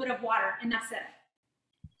and a little bit of water, and that's it.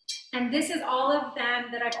 And this is all of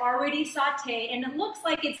them that I've already sauteed, and it looks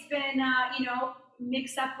like it's been,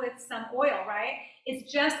 mixed up with some oil, right?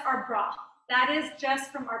 It's just our broth. That is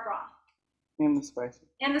just from our broth. And the spices.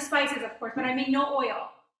 And the spices, of course, but I mean no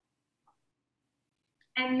oil.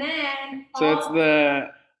 And then so it's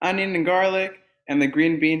the onion and garlic and the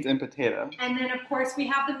green beans and potato. And then, of course, we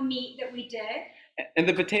have the meat that we did. And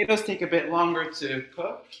the potatoes take a bit longer to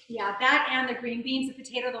cook. Yeah, that and the green beans, the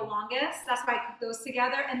potato the longest. That's why I cook those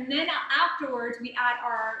together. And then afterwards, we add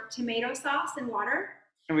our tomato sauce and water.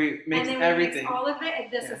 And we mix everything. And we mix all of it.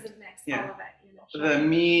 And this is a mix, all of it. The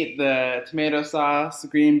meat, the tomato sauce,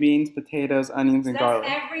 green beans, potatoes, onions, and garlic.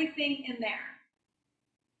 That's everything in there.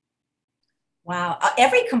 Wow.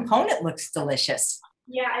 Every component looks delicious.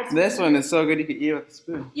 Yeah. This one is so good you could eat it with a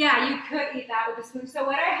spoon. Yeah, you could eat that with a spoon. So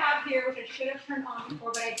what I have here, which I should have turned on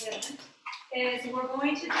before, but I didn't, is we're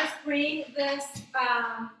going to just bring this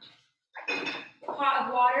pot of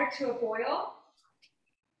water to a boil.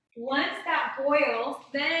 Once that boils,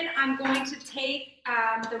 then I'm going to take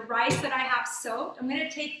the rice that I have soaked. I'm going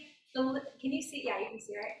to take can you see? Yeah, you can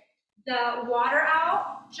see, right? The water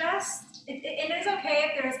out, it is okay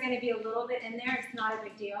if there's going to be a little bit in there. It's not a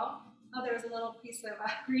big deal. Oh, there was a little piece of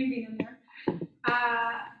green bean in there.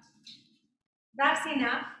 That's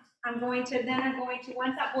enough. I'm going to,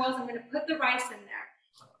 once that boils, I'm going to put the rice in there.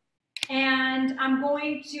 And I'm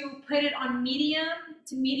going to put it on medium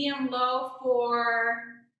to medium low for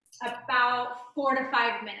about 4 to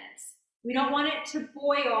 5 minutes. We don't want it to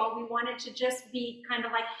boil. We want it to just be kind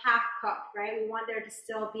of like half cooked, right? We want there to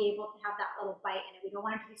still be able to have that little bite in it. We don't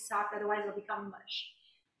want it to be soft, otherwise it'll become mush.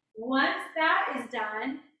 Once that is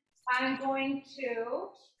done, I'm going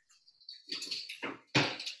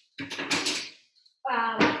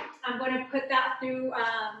to put that through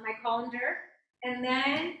my colander, and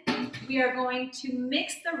then we are going to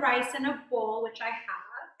mix the rice in a bowl, which I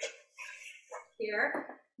have here.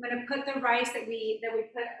 I'm going to put the rice that we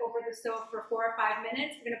put over the stove for 4 or 5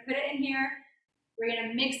 minutes. We're going to put it in here. We're going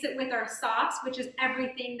to mix it with our sauce, which is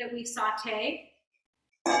everything that we saute,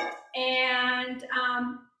 and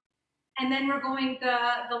then we're going.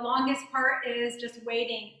 The longest part is just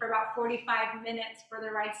waiting for about 45 minutes for the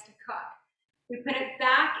rice to cook. We put it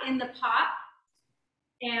back in the pot,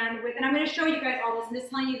 and I'm going to show you guys all this. I'm just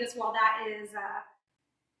telling you this while that is,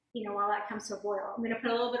 while that comes to a boil. I'm going to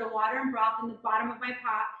put a little bit of water and broth in the bottom of my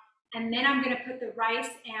pot, and then I'm going to put the rice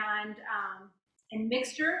and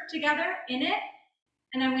mixture together in it,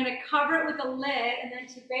 and I'm going to cover it with a lid. And then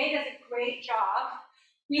Tabay does a great job.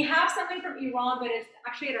 We have something from Iran, but it's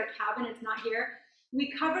actually at our cabin. It's not here.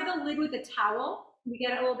 We cover the lid with a towel. We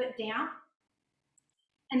get it a little bit damp,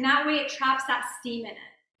 and that way it traps that steam in it.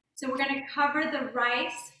 So we're going to cover the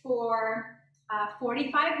rice for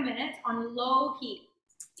 45 minutes on low heat.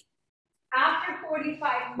 After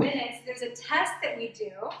 45 minutes, there's a test that we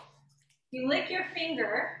do. You lick your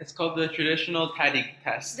finger. It's called the traditional tahdig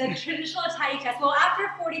test. The traditional tahdig test. Well, after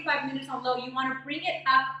 45 minutes on low, you want to bring it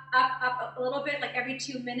up a little bit, like every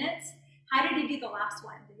 2 minutes. How did you do the last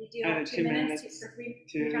one? Did you do 2 minutes for three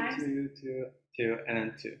times? Two, and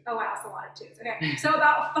then 2. Oh wow, that's a lot of 2s. Okay, so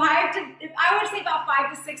about 5 to, I would say about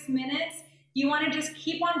 5 to 6 minutes. You want to just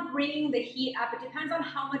keep on bringing the heat up. It depends on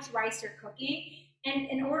how much rice you're cooking. And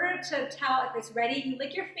in order to tell if it's ready, you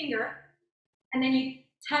lick your finger, and then you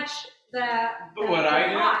touch the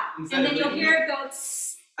pot, and then you'll hear it go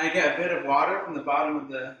tss. I get a bit of water from the bottom of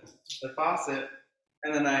the faucet,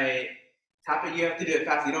 and then I tap it. You have to do it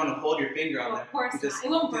fast. You don't want to hold your finger on there. Of course you just not.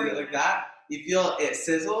 It won't do burn it like that. You feel it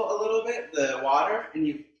sizzle a little bit, the water, and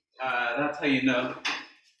you. That's how you know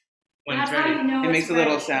when it's ready. It makes a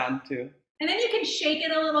little sound too. And then you can shake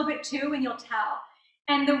it a little bit too, and you'll tell.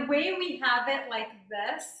 And the way we have it like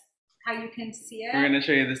this, how you can see it. We're going to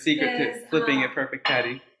show you the secret to flipping a perfect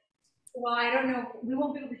patty. Well, I don't know. We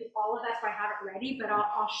won't be able to do all of that if I have it ready, but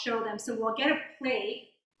I'll show them. So we'll get a plate,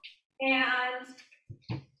 and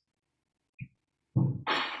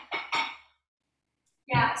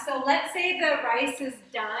yeah, so let's say the rice is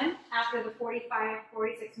done after the 45,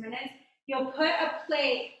 46 minutes. You'll put a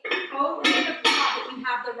plate over the pot that you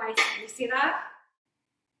have the rice in. You see that?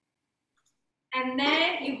 And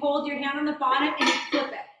then you hold your hand on the bottom and you flip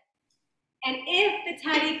it. And if the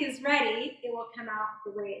tahdig is ready, it will come out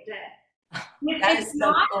the way it did. That is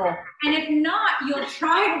so cool. And if not, you'll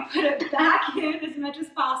try to put it back in as much as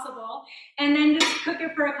possible, and then just cook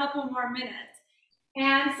it for a couple more minutes.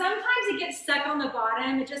 And sometimes it gets stuck on the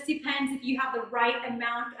bottom. It just depends if you have the right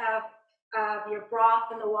amount of your broth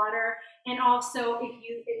in the water, and also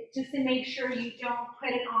just to make sure you don't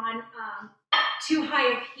put it on too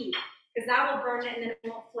high of heat, because that will burn it and then it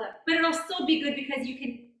won't flip. But it'll still be good because you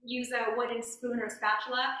can use a wooden spoon or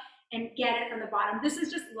spatula and get it from the bottom. This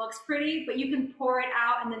just looks pretty, but you can pour it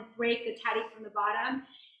out and then break the tahdig from the bottom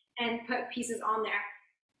and put pieces on there.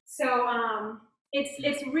 So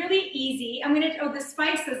it's really easy. The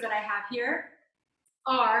spices that I have here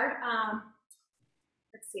are,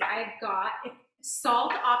 let's see, I've got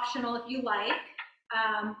salt, optional if you like,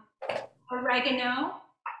 oregano,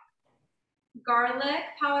 garlic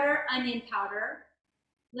powder, onion powder,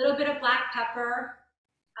 a little bit of black pepper,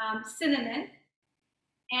 cinnamon,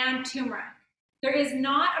 and turmeric. There is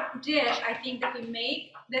not a dish, I think, that we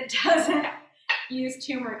make that doesn't use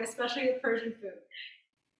turmeric, especially with Persian food.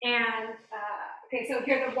 And, okay, so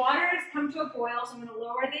here the water has come to a boil, so I'm gonna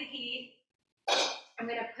lower the heat. I'm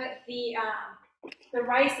gonna put the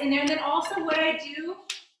rice in there, and then also what I do, you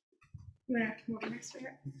wanna come over next to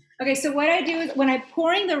here? Okay, so what I do is when I'm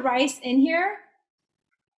pouring the rice in here,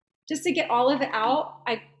 just to get all of it out,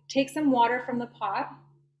 I take some water from the pot,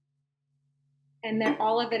 and then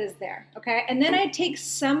all of it is there, okay? And then I take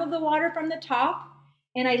some of the water from the top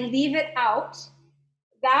and I leave it out.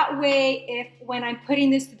 That way, when I'm putting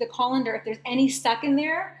this through the colander, if there's any stuck in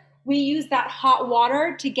there, we use that hot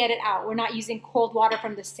water to get it out. We're not using cold water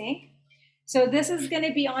from the sink. So this is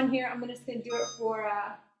gonna be on here. I'm just gonna do it for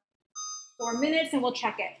 4 minutes and we'll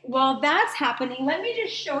check it. While that's happening, let me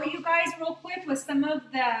just show you guys real quick with some of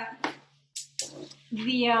the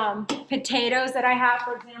potatoes that I have,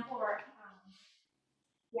 for example, or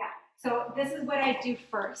yeah. So this is what I do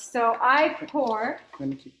first. So I pour. Let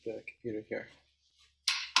me keep the computer here.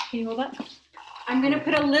 Can you hold that? I'm gonna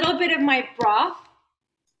put a little bit of my broth.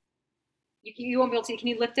 You won't be able to see. Can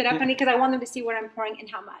you lift it up, honey? Because I want them to see what I'm pouring and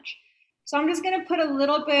how much. So I'm just gonna put a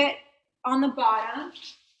little bit on the bottom.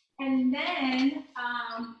 And then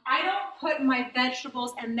I don't put my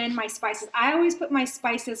vegetables and then my spices. I always put my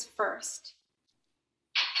spices first.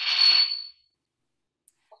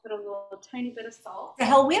 Put a little tiny bit of salt.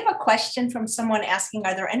 Sahel, we have a question from someone asking,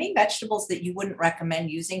 are there any vegetables that you wouldn't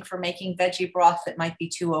recommend using for making veggie broth that might be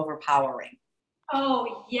too overpowering?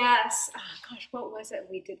 Oh, yes. Oh, gosh, what was it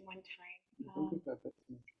we did one time?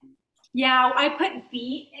 Yeah, I put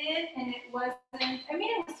beet in and it wasn't, I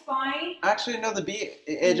mean, it was fine. Actually, no, the beet,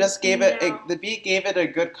 it just gave it, the beet gave it a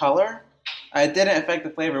good color. It didn't affect the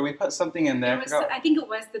flavor. We put something in there. I think it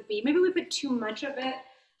was the beet. Maybe we put too much of it.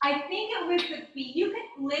 I think it was the beet. You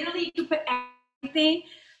could put everything.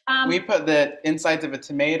 We put the insides of a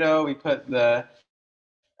tomato. We put the,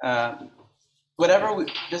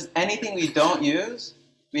 just anything we don't use,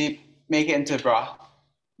 we make it into broth.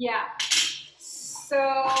 Yeah.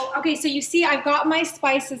 So, okay, so you see I've got my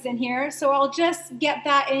spices in here, so I'll just get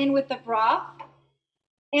that in with the broth.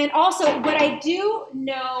 And also, what I do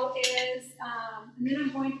know is, and then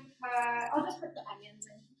I'm going to, I'll just put the onions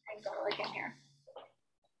and garlic in here.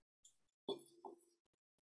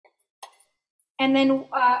 And then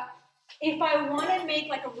if I want to make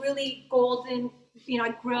like a really golden,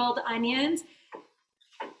 like grilled onions,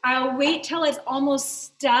 I'll wait till it's almost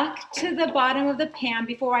stuck to the bottom of the pan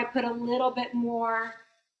before I put a little bit more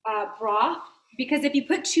broth. Because if you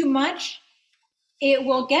put too much, it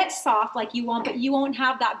will get soft like you want, but you won't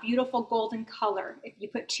have that beautiful golden color if you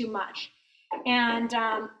put too much. And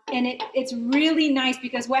it's really nice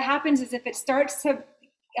because what happens is if it starts to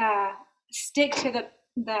stick to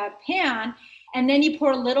the pan, and then you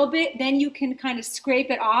pour a little bit, then you can kind of scrape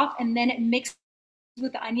it off, and then it mixes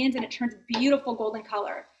with the onions and it turns beautiful golden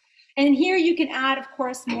color. And here you can add, of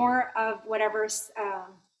course, more of whatever of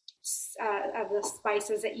the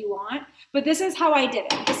spices that you want. But this is how I did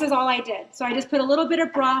it. This is all I did. So I just put a little bit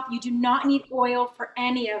of broth. You do not need oil for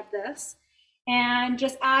any of this. And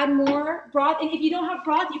just add more broth. And if you don't have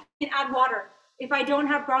broth, you can add water. If I don't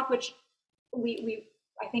have broth, which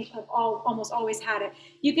I think have almost always had it,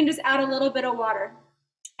 you can just add a little bit of water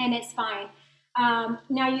and it's fine.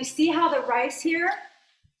 Now you see how the rice here,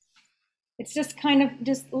 it's just kind of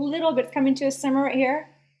just a little bit, it's coming to a simmer right here.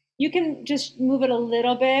 You can just move it a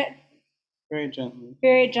little bit. Very gently.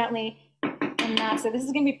 Very gently. And that's it. This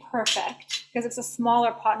is gonna be perfect because it's a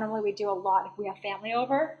smaller pot. Normally we do a lot if we have family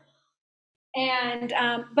over. And,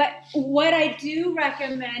 but what I do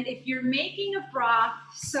recommend if you're making a broth,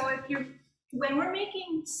 so when we're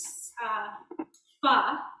making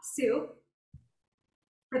pho soup,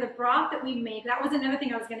 for the broth that we make, that was another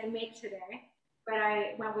thing I was gonna make today, but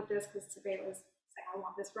I went with this because Tabay was like, I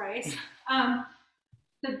want this rice.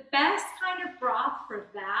 The best kind of broth for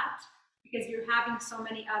that, because you're having so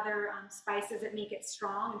many other spices that make it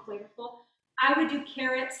strong and flavorful, I would do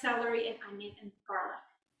carrot, celery, and onion and garlic.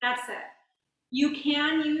 That's it. You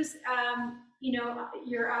can use,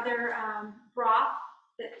 your other broth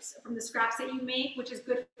that's from the scraps that you make, which is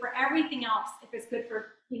good for everything else. If it's good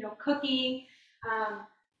for, cooking,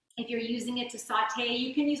 if you're using it to saute,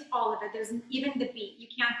 you can use all of it. There's even the beet. You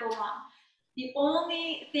can't go wrong. The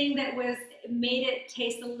only thing that made it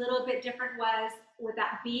taste a little bit different was with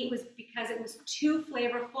that beet was because it was too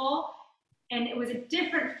flavorful and it was a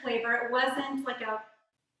different flavor. It wasn't like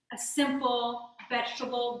a simple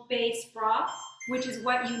vegetable based broth, which is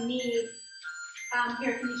what you need.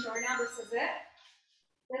 Here, can you show her now? This is it.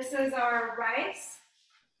 This is our rice.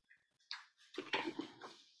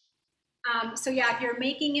 So yeah, if you're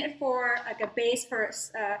making it for like a base for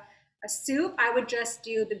a soup, I would just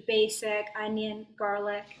do the basic onion,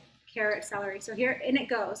 garlic, carrot, celery. So here, and it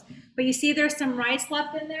goes. But you see there's some rice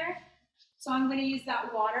left in there. So I'm gonna use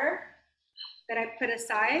that water that I put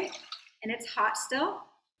aside, and it's hot still.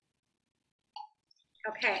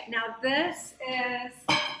 Okay, now this is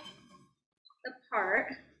the part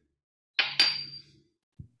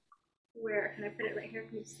where, can I put it right here?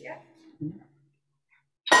 Can you see it?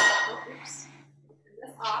 Oh, oops. Turn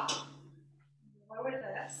this off. Lower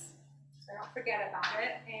this so I don't forget about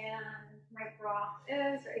it. And my broth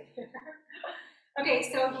is right here.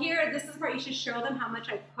 Okay, so here, this is where you should show them how much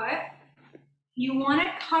I put. You want to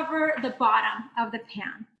cover the bottom of the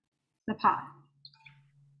pan, the pot.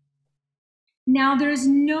 Now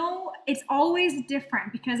it's always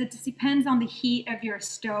different because it just depends on the heat of your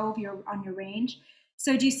stove, on your range.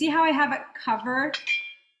 So do you see how I have it covered?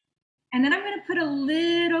 And then I'm going to put a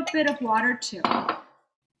little bit of water too,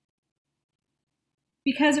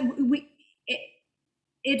 because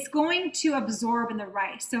it's going to absorb in the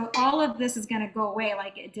rice. So all of this is going to go away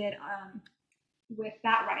like it did with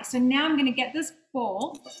that rice. So now I'm going to get this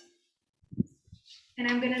bowl and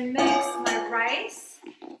I'm going to mix my rice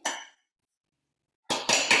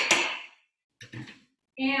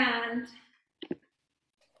and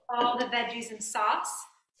all the veggies and sauce.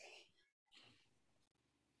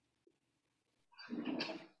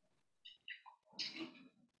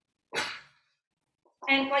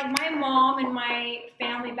 And like my mom and my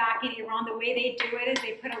family back in Iran, the way they do it is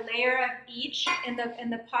they put a layer of each in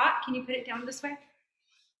the pot. Can you put it down this way?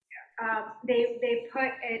 They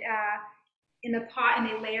put it in the pot and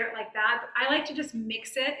they layer it like that. But I like to just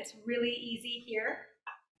mix it. It's really easy here.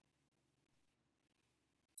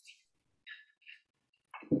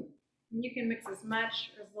 And you can mix as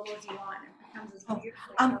much as little as you want. It becomes as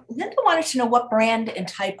beautiful. Linda wanted to know what brand and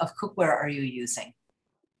type of cookware are you using?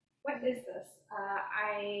 What is this?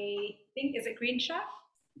 I think, is it Green Chef?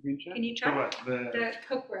 Green Chef? Can you check? What? The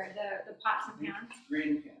cookware, the pots and pans.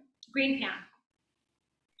 Green pan. Green pan.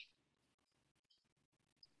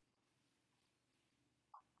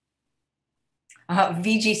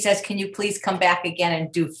 VG says, can you please come back again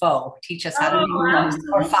and do pho? Teach us how to do or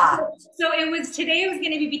absolutely. fa. So today it was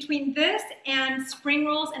going to be between this and spring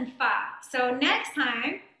rolls and fa. So next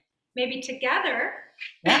time, maybe together.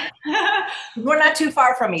 Yeah. We're not too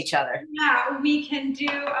far from each other. Yeah, we can do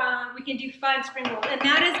pho and spring rolls, and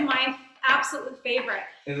that is my absolute favorite.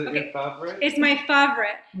 Is it your favorite? It's my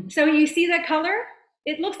favorite. So you see the color?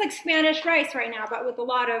 It looks like Spanish rice right now, but with a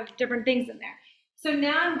lot of different things in there. So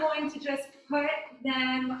now I'm going to just put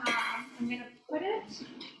them, I'm going to put it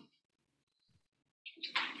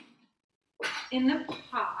in the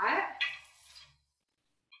pot.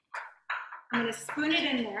 I'm going to spoon it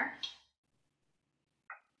in there.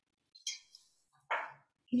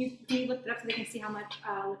 Can you lift it up so they can see how much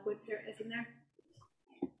liquid there is in there?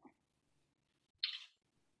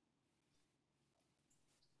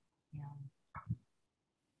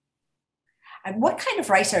 And what kind of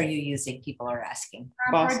rice are you using? People are asking.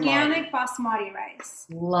 Organic basmati rice.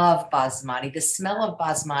 Love basmati. The smell of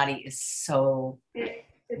basmati is so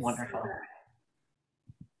wonderful.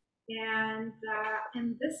 And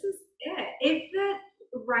this is it. If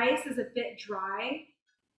the rice is a bit dry,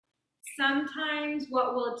 sometimes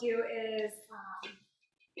what we'll do is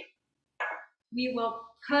we will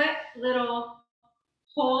put little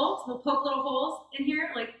holes. We'll poke little holes in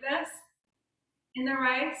here like this in the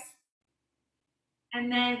rice. And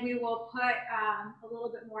then we will put a little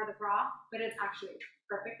bit more of the broth, but it's actually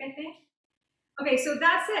perfect, I think. Okay, so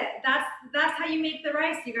that's it. That's how you make the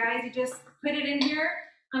rice, you guys. You just put it in here.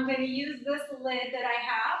 I'm going to use this lid that I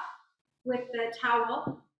have with the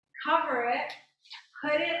towel, cover it,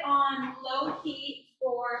 put it on low heat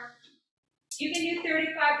for, you can do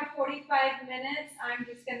 35 to 45 minutes. I'm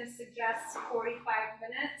just going to suggest 45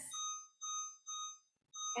 minutes.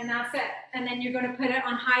 And that's it. And then you're going to put it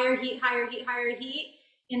on higher heat, higher heat, higher heat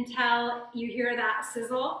until you hear that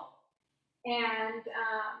sizzle. And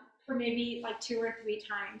for maybe like 2 or 3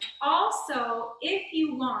 times. Also, if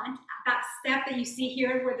you want that step that you see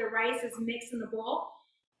here where the rice is mixed in the bowl,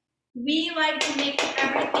 we like to make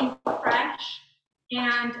everything fresh.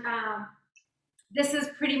 And this is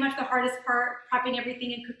pretty much the hardest part, prepping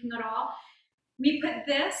everything and cooking it all. We put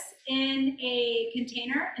this in a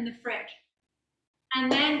container in the fridge. And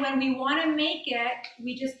then when we want to make it,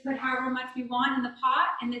 we just put however much we want in the pot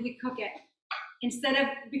and then we cook it. Instead of,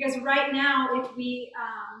 because right now, if we,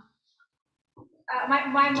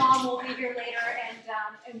 my mom will be here later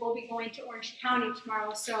and we'll be going to Orange County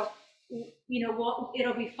tomorrow. So, you know,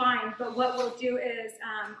 it'll be fine. But what we'll do is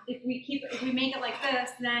if we make it like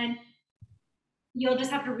this, then you'll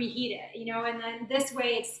just have to reheat it, you know, and then this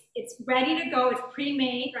way it's ready to go. It's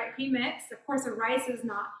pre-made, right? Pre-mixed. Of course, the rice is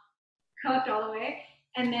not cooked all the way.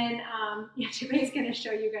 And then, yeah, Tabay's going to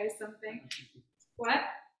show you guys something. What?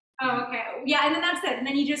 Oh, okay. Yeah, and then that's it. And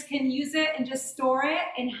then you just can use it and just store it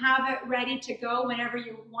and have it ready to go whenever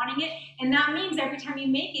you're wanting it. And that means every time you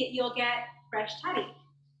make it, you'll get fresh toddy.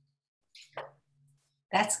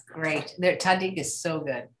 That's great. Their toddy is so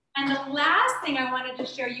good. And the last thing I wanted to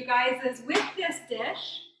show you guys is with this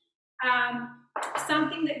dish,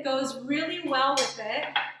 something that goes really well with it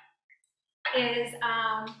is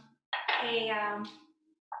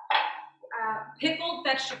pickled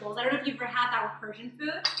vegetables. I don't know if you've ever had that with Persian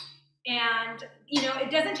food, And, you know, it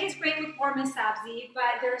doesn't taste great with warm sabzi,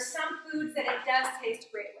 but there are some foods that it does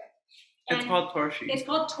taste great with. And it's called torshi. It's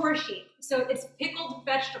called torshi. So it's pickled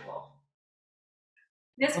vegetable.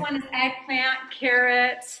 This one is eggplant,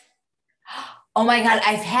 carrot. Oh my God,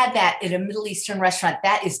 I've had that at a Middle Eastern restaurant.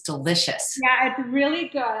 That is delicious. Yeah, it's really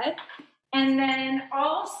good. And then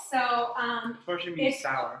also, Torshi means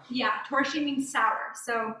sour. Yeah, torshi means sour.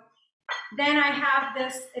 So then I have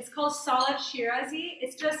this, it's called salad shirazi.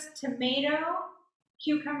 It's just tomato,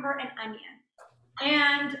 cucumber, and onion.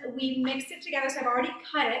 And we mix it together. So I've already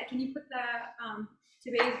cut it. Can you put the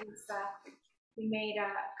Tabay's we made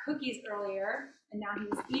cookies earlier, and now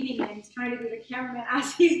he's eating it. He's trying to be the cameraman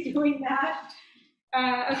as he's doing that.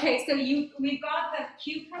 Okay, so we've got the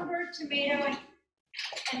cucumber, tomato,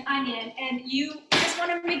 and onion, and you just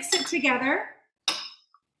want to mix it together.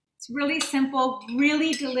 It's really simple,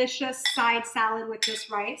 really delicious side salad with this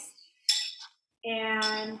rice.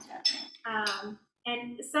 And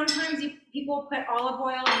sometimes people put olive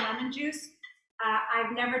oil and lemon juice.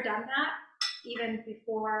 I've never done that, even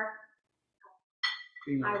before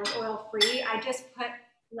I was oil free. I just put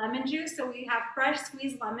lemon juice. So we have fresh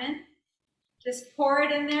squeezed lemon. Just pour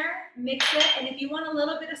it in there, mix it, and if you want a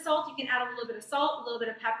little bit of salt, you can add a little bit of salt, a little bit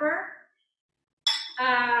of pepper.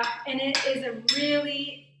 And it is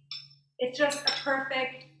it's just a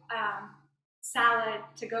perfect salad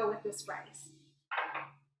to go with this rice.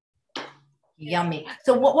 Yummy.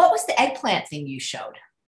 So what was the eggplant thing you showed?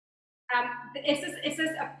 It's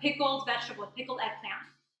just a pickled vegetable, pickled eggplant.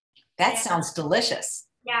 That sounds delicious.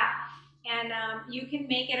 Yeah, and you can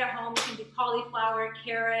make it at home. You can do cauliflower,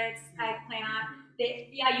 carrots, eggplant.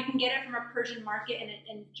 You can get it from a Persian market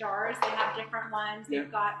in jars. They have different ones.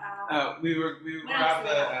 They've got. We were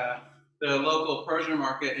at the local Persian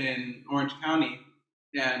market in Orange County,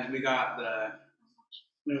 and we got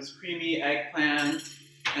there's creamy eggplant,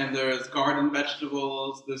 and there's garden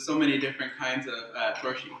vegetables. There's so many different kinds of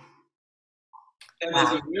torshi. And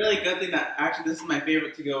there's a really good thing that actually this is my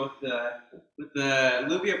favorite to go with the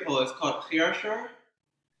lubia polo. It's called khiyarshur.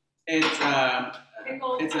 It's a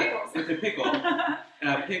pickle.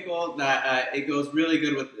 A pickle that it goes really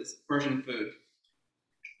good with this Persian food.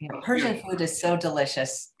 Yeah, Persian food is so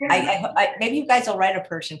delicious. Maybe you guys will write a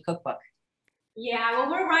Persian cookbook. Yeah, well,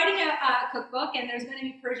 we're writing a cookbook, and there's going to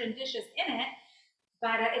be Persian dishes in it,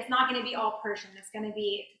 but it's not going to be all Persian. It's going to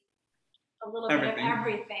be a little bit of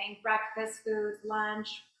everything: breakfast foods, lunch,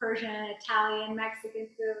 Persian, Italian, Mexican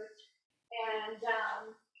food,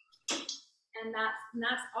 and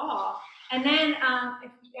that's all. And then I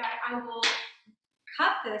will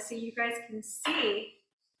cut this so you guys can see.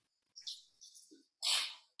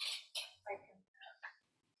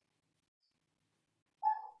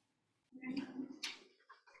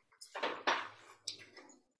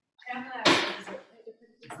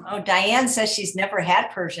 Oh, Diane says she's never had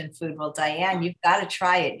Persian food. Well, Diane, you've got to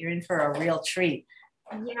try it. You're in for a real treat.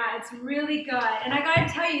 Yeah, it's really good. And I got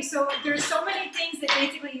to tell you, so there's so many things that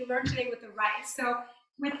basically you learned today with the rice. So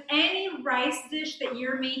with any rice dish that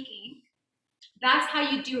you're making, that's how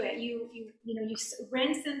you do it. You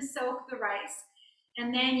rinse and soak the rice,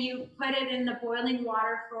 and then you put it in the boiling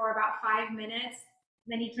water for about 5 minutes.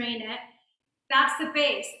 Then you drain it. That's the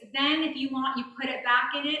base. Then if you want, you put it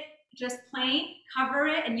back in it, just plain, cover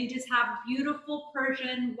it, and you just have beautiful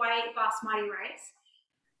Persian white basmati rice.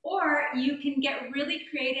 Or you can get really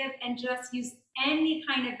creative and just use any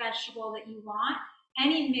kind of vegetable that you want,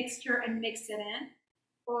 any mixture, and mix it in.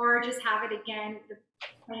 Or just have it again, the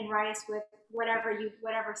plain rice with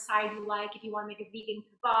whatever side you like. If you want to make a vegan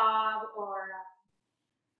kebab, or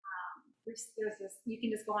there's this, you can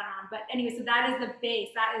just go on. But anyway, so that is the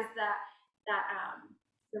base. That is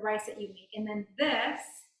the rice that you make. And then this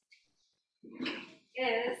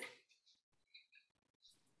is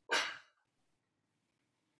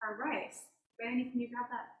our rice. Brandy, can you grab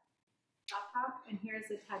that laptop? And here's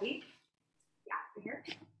the teddy. Yeah, here.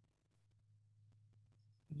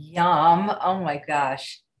 Yum. Oh my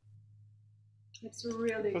gosh. It's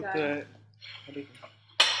really good.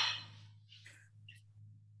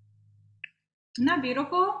 Isn't that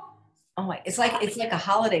beautiful? Oh my, it's like a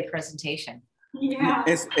holiday presentation. Yeah.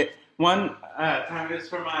 One time it was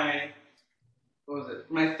for my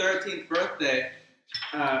 13th birthday.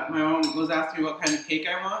 My mom was asking me what kind of cake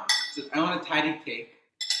I want. So I want a tidy cake.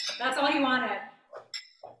 That's all you wanted.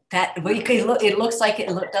 It looks like it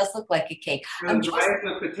does look like a cake. Rice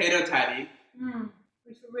with potato tidy.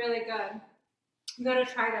 It's really good. You gotta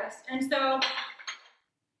try this. And so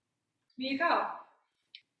here you go.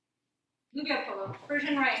 Lubia polo,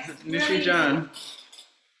 Persian rice. Nishi John.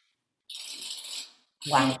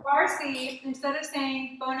 Wow. In Farsi, instead of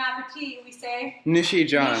saying bon appetit, we say Nishi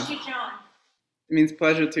Jan. Nishi Jan. It means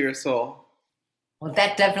pleasure to your soul. Well,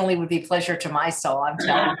 that definitely would be pleasure to my soul, I'm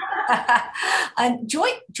telling you. And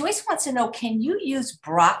Joyce wants to know, can you use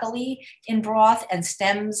broccoli in broth and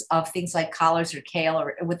stems of things like collards or kale,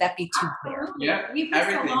 or would that be too clear? Yeah, We put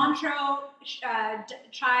everything. cilantro,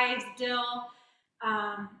 chives, dill,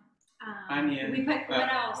 Onion. we put,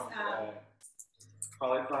 what else?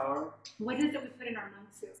 Cauliflower. What is it we put in our mung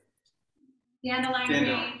soup? Dandelion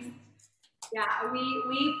greens. Yeah,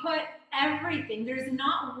 we put everything. There's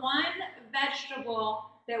not one vegetable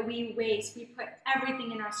that we waste. We put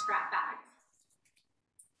everything in our scrap bags.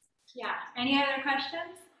 Yeah. Any other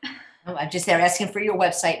questions? Oh, I'm just there asking for your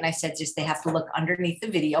website, and I said just they have to look underneath the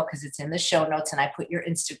video because it's in the show notes, and I put your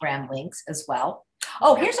Instagram links as well.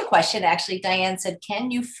 Oh, here's a question. Actually, Diane said, can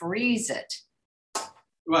you freeze it?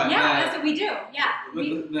 What? Yeah, that's what we do. Yeah.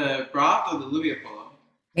 The broth or the lubia polo?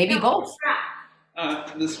 Maybe both.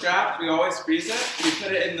 The scraps, we always freeze it. We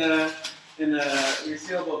put it in the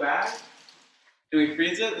resealable bag. Do we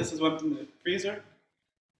freeze it? This is what's in the freezer.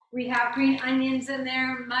 We have green onions in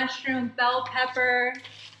there, mushroom, bell pepper,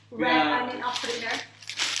 red onion. I'll put it there.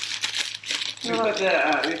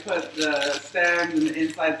 We put the stems and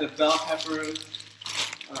inside the bell peppers.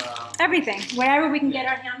 Everything, whatever we can get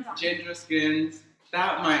our hands on. Ginger skins.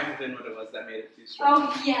 That might have been what it was that made it too strong.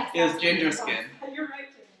 Oh yes. It was ginger skin. You're right.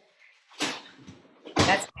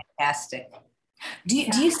 That's fantastic. Do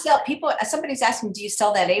you sell, people, somebody's asking, do you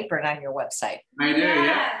sell that apron on your website? I do,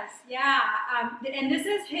 yeah. Yeah. And this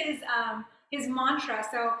is his mantra.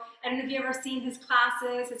 So I don't know if you've ever seen his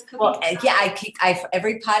classes, his cooking. Well, yeah,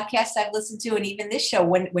 every podcast I've listened to, and even this show,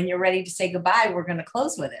 when you're ready to say goodbye, we're going to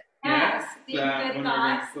close with it. Yes, the good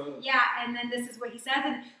thoughts. Close. Yeah, and then this is what he says.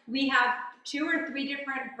 And we have 2 or 3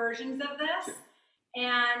 different versions of this.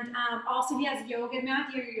 And also he has yoga mat.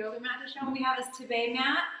 Do you have your yoga mat to show him? We have his Tabay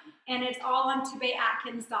mat, and it's all on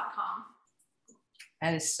tabayatkins.com.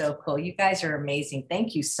 That is so cool. You guys are amazing.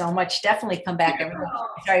 Thank you so much. Definitely come back.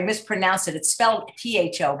 Sorry, I mispronounced it. It's spelled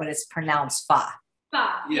P-H-O, but it's pronounced Fa.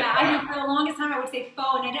 Fa. Yeah, I mean, for the longest time I would say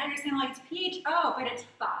faux, and I didn't understand, like, it's P-H-O, but it's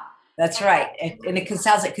Fa. That's right. And it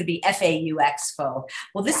sounds like it could be F-A-U-X, faux.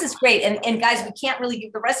 Well, this is great. And guys, we can't really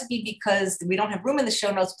give the recipe because we don't have room in the show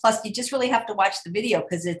notes. Plus, you just really have to watch the video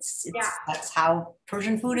because that's how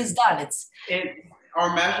Persian food is done.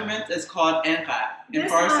 Our measurement is called enqat. In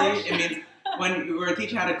Farsi, it means when we're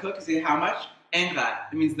teaching how to cook, you say how much?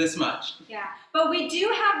 Enqat. It means this much. Yeah, but we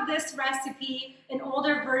do have this recipe, an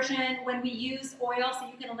older version, when we use oil, so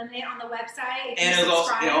you can eliminate on the website. And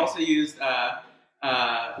it also used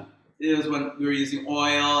it was when we were using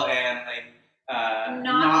oil and like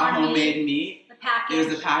not homemade meat. The package. It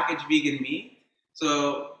was the packaged vegan meat.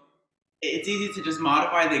 So it's easy to just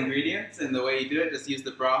modify the ingredients and the way you do it. Just use the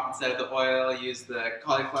broth instead of the oil. Use the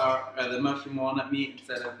cauliflower or the mushroom walnut meat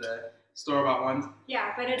instead of the store-bought ones.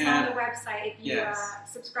 Yeah, but it's on the website. If you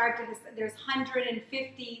subscribe to this, there's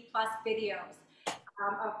 150 plus videos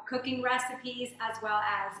of cooking recipes as well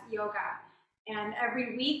as yoga. And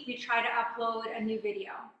every week we try to upload a new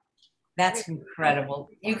video. That's incredible.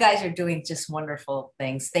 You guys are doing just wonderful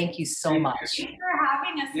things. Thank you so much. Thank you for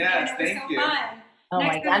having us. Yes, thank you. Fun. Oh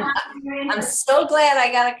my God. I'm so glad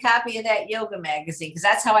I got a copy of that yoga magazine because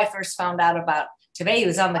that's how I first found out about Tabay. He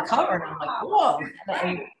was on the cover and I'm like, whoa.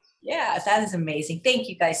 Yeah, that is amazing. Thank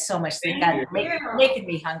you guys so much. Thank you. Making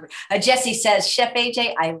me hungry. Jesse says, Chef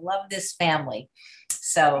AJ, I love this family.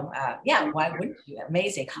 So yeah, why wouldn't you?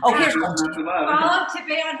 Amazing. Oh, here's one. Follow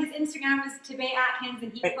Tabay on his Instagram is Tabay Atkins,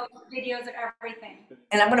 and he posts videos of everything.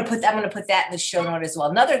 And I'm gonna put that in the show note as well.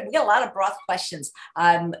 We got a lot of broth questions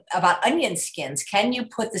about onion skins. Can you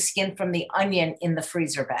put the skin from the onion in the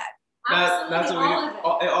freezer bag? That's what we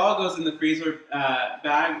do. It all goes in the freezer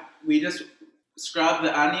bag. We just scrub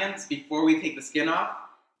the onions before we take the skin off.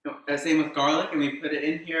 Same with garlic, and we put it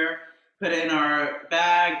in here, put it in our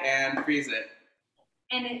bag, and freeze it.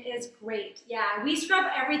 And it is great. Yeah, we scrub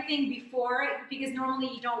everything before because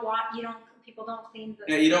normally people don't clean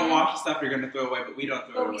the you don't wash the stuff you're going to throw away, but we don't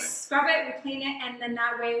throw it away. We scrub it, we clean it, and then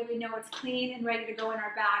that way we know it's clean and ready to go in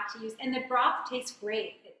our bag to use. And the broth tastes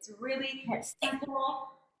great. It's really simple.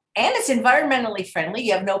 And it's environmentally friendly.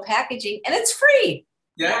 You have no packaging, and it's free.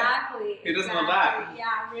 Yeah. Exactly. Who doesn't love that?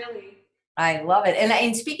 Yeah, really. I love it.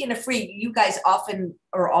 And speaking of free, you guys often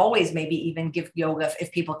or always maybe even give yoga if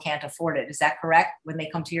people can't afford it. Is that correct? When they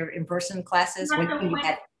come to your in-person classes?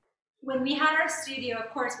 When we had our studio, of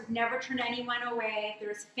course, we've never turned anyone away. If there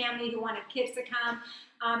was a family who wanted kids to come.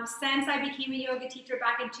 Since I became a yoga teacher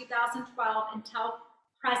back in 2012 until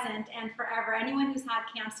present and forever, anyone who's had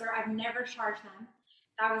cancer, I've never charged them.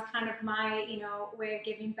 that was kind of my, way of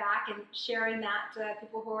giving back and sharing that to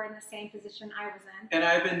people who are in the same position I was in. And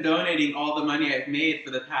I've been donating all the money I've made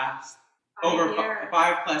for the past over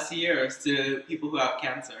 5+ years to people who have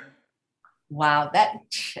cancer. Wow,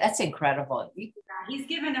 that's incredible. He's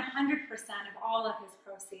given 100% of all of his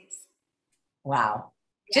proceeds. Wow.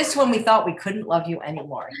 Just when we thought we couldn't love you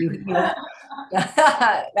anymore.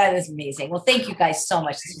 That is amazing. Well, thank you guys so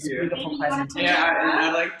much. This was a beautiful presentation. Yeah, and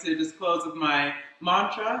I'd like to just close with my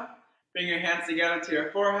mantra. Bring your hands together to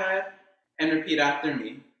your forehead and repeat after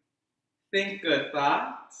me. Think good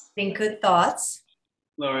thoughts. Think good thoughts.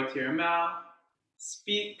 Lower to your mouth.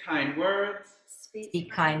 Speak kind words.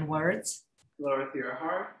 Speak kind words. Lower to your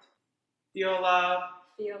heart. Feel love.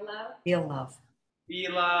 Feel love. Feel love. Be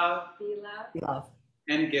love. Be love. Be love.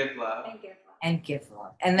 And give love. And give love. And give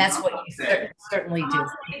love. And that's what you certainly do.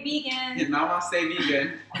 Namaste vegan. Namaste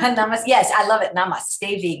vegan. Namaste. Yes, I love it.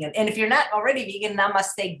 Namaste vegan. And if you're not already vegan,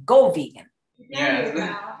 namaste go vegan. Yes.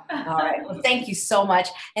 All right. Well, thank you so much.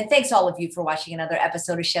 And thanks all of you for watching another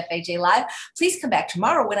episode of Chef AJ Live. Please come back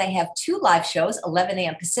tomorrow when I have 2 live shows, 11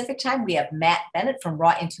 a.m. Pacific time. We have Matt Bennett from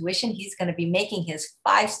Raw Intuition. He's going to be making his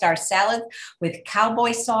 5-star salad with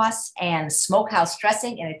cowboy sauce and smokehouse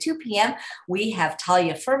dressing. And at 2 p.m., we have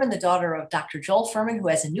Talia Furman, the daughter of Dr. Joel Furman, who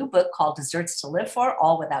has a new book called Desserts to Live For,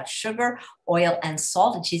 all without sugar, oil, and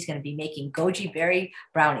salt. And she's going to be making goji berry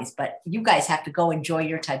brownies. But you guys have to go enjoy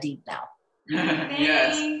your tadeed now.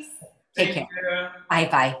 Yes. Take care.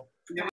 Bye-bye.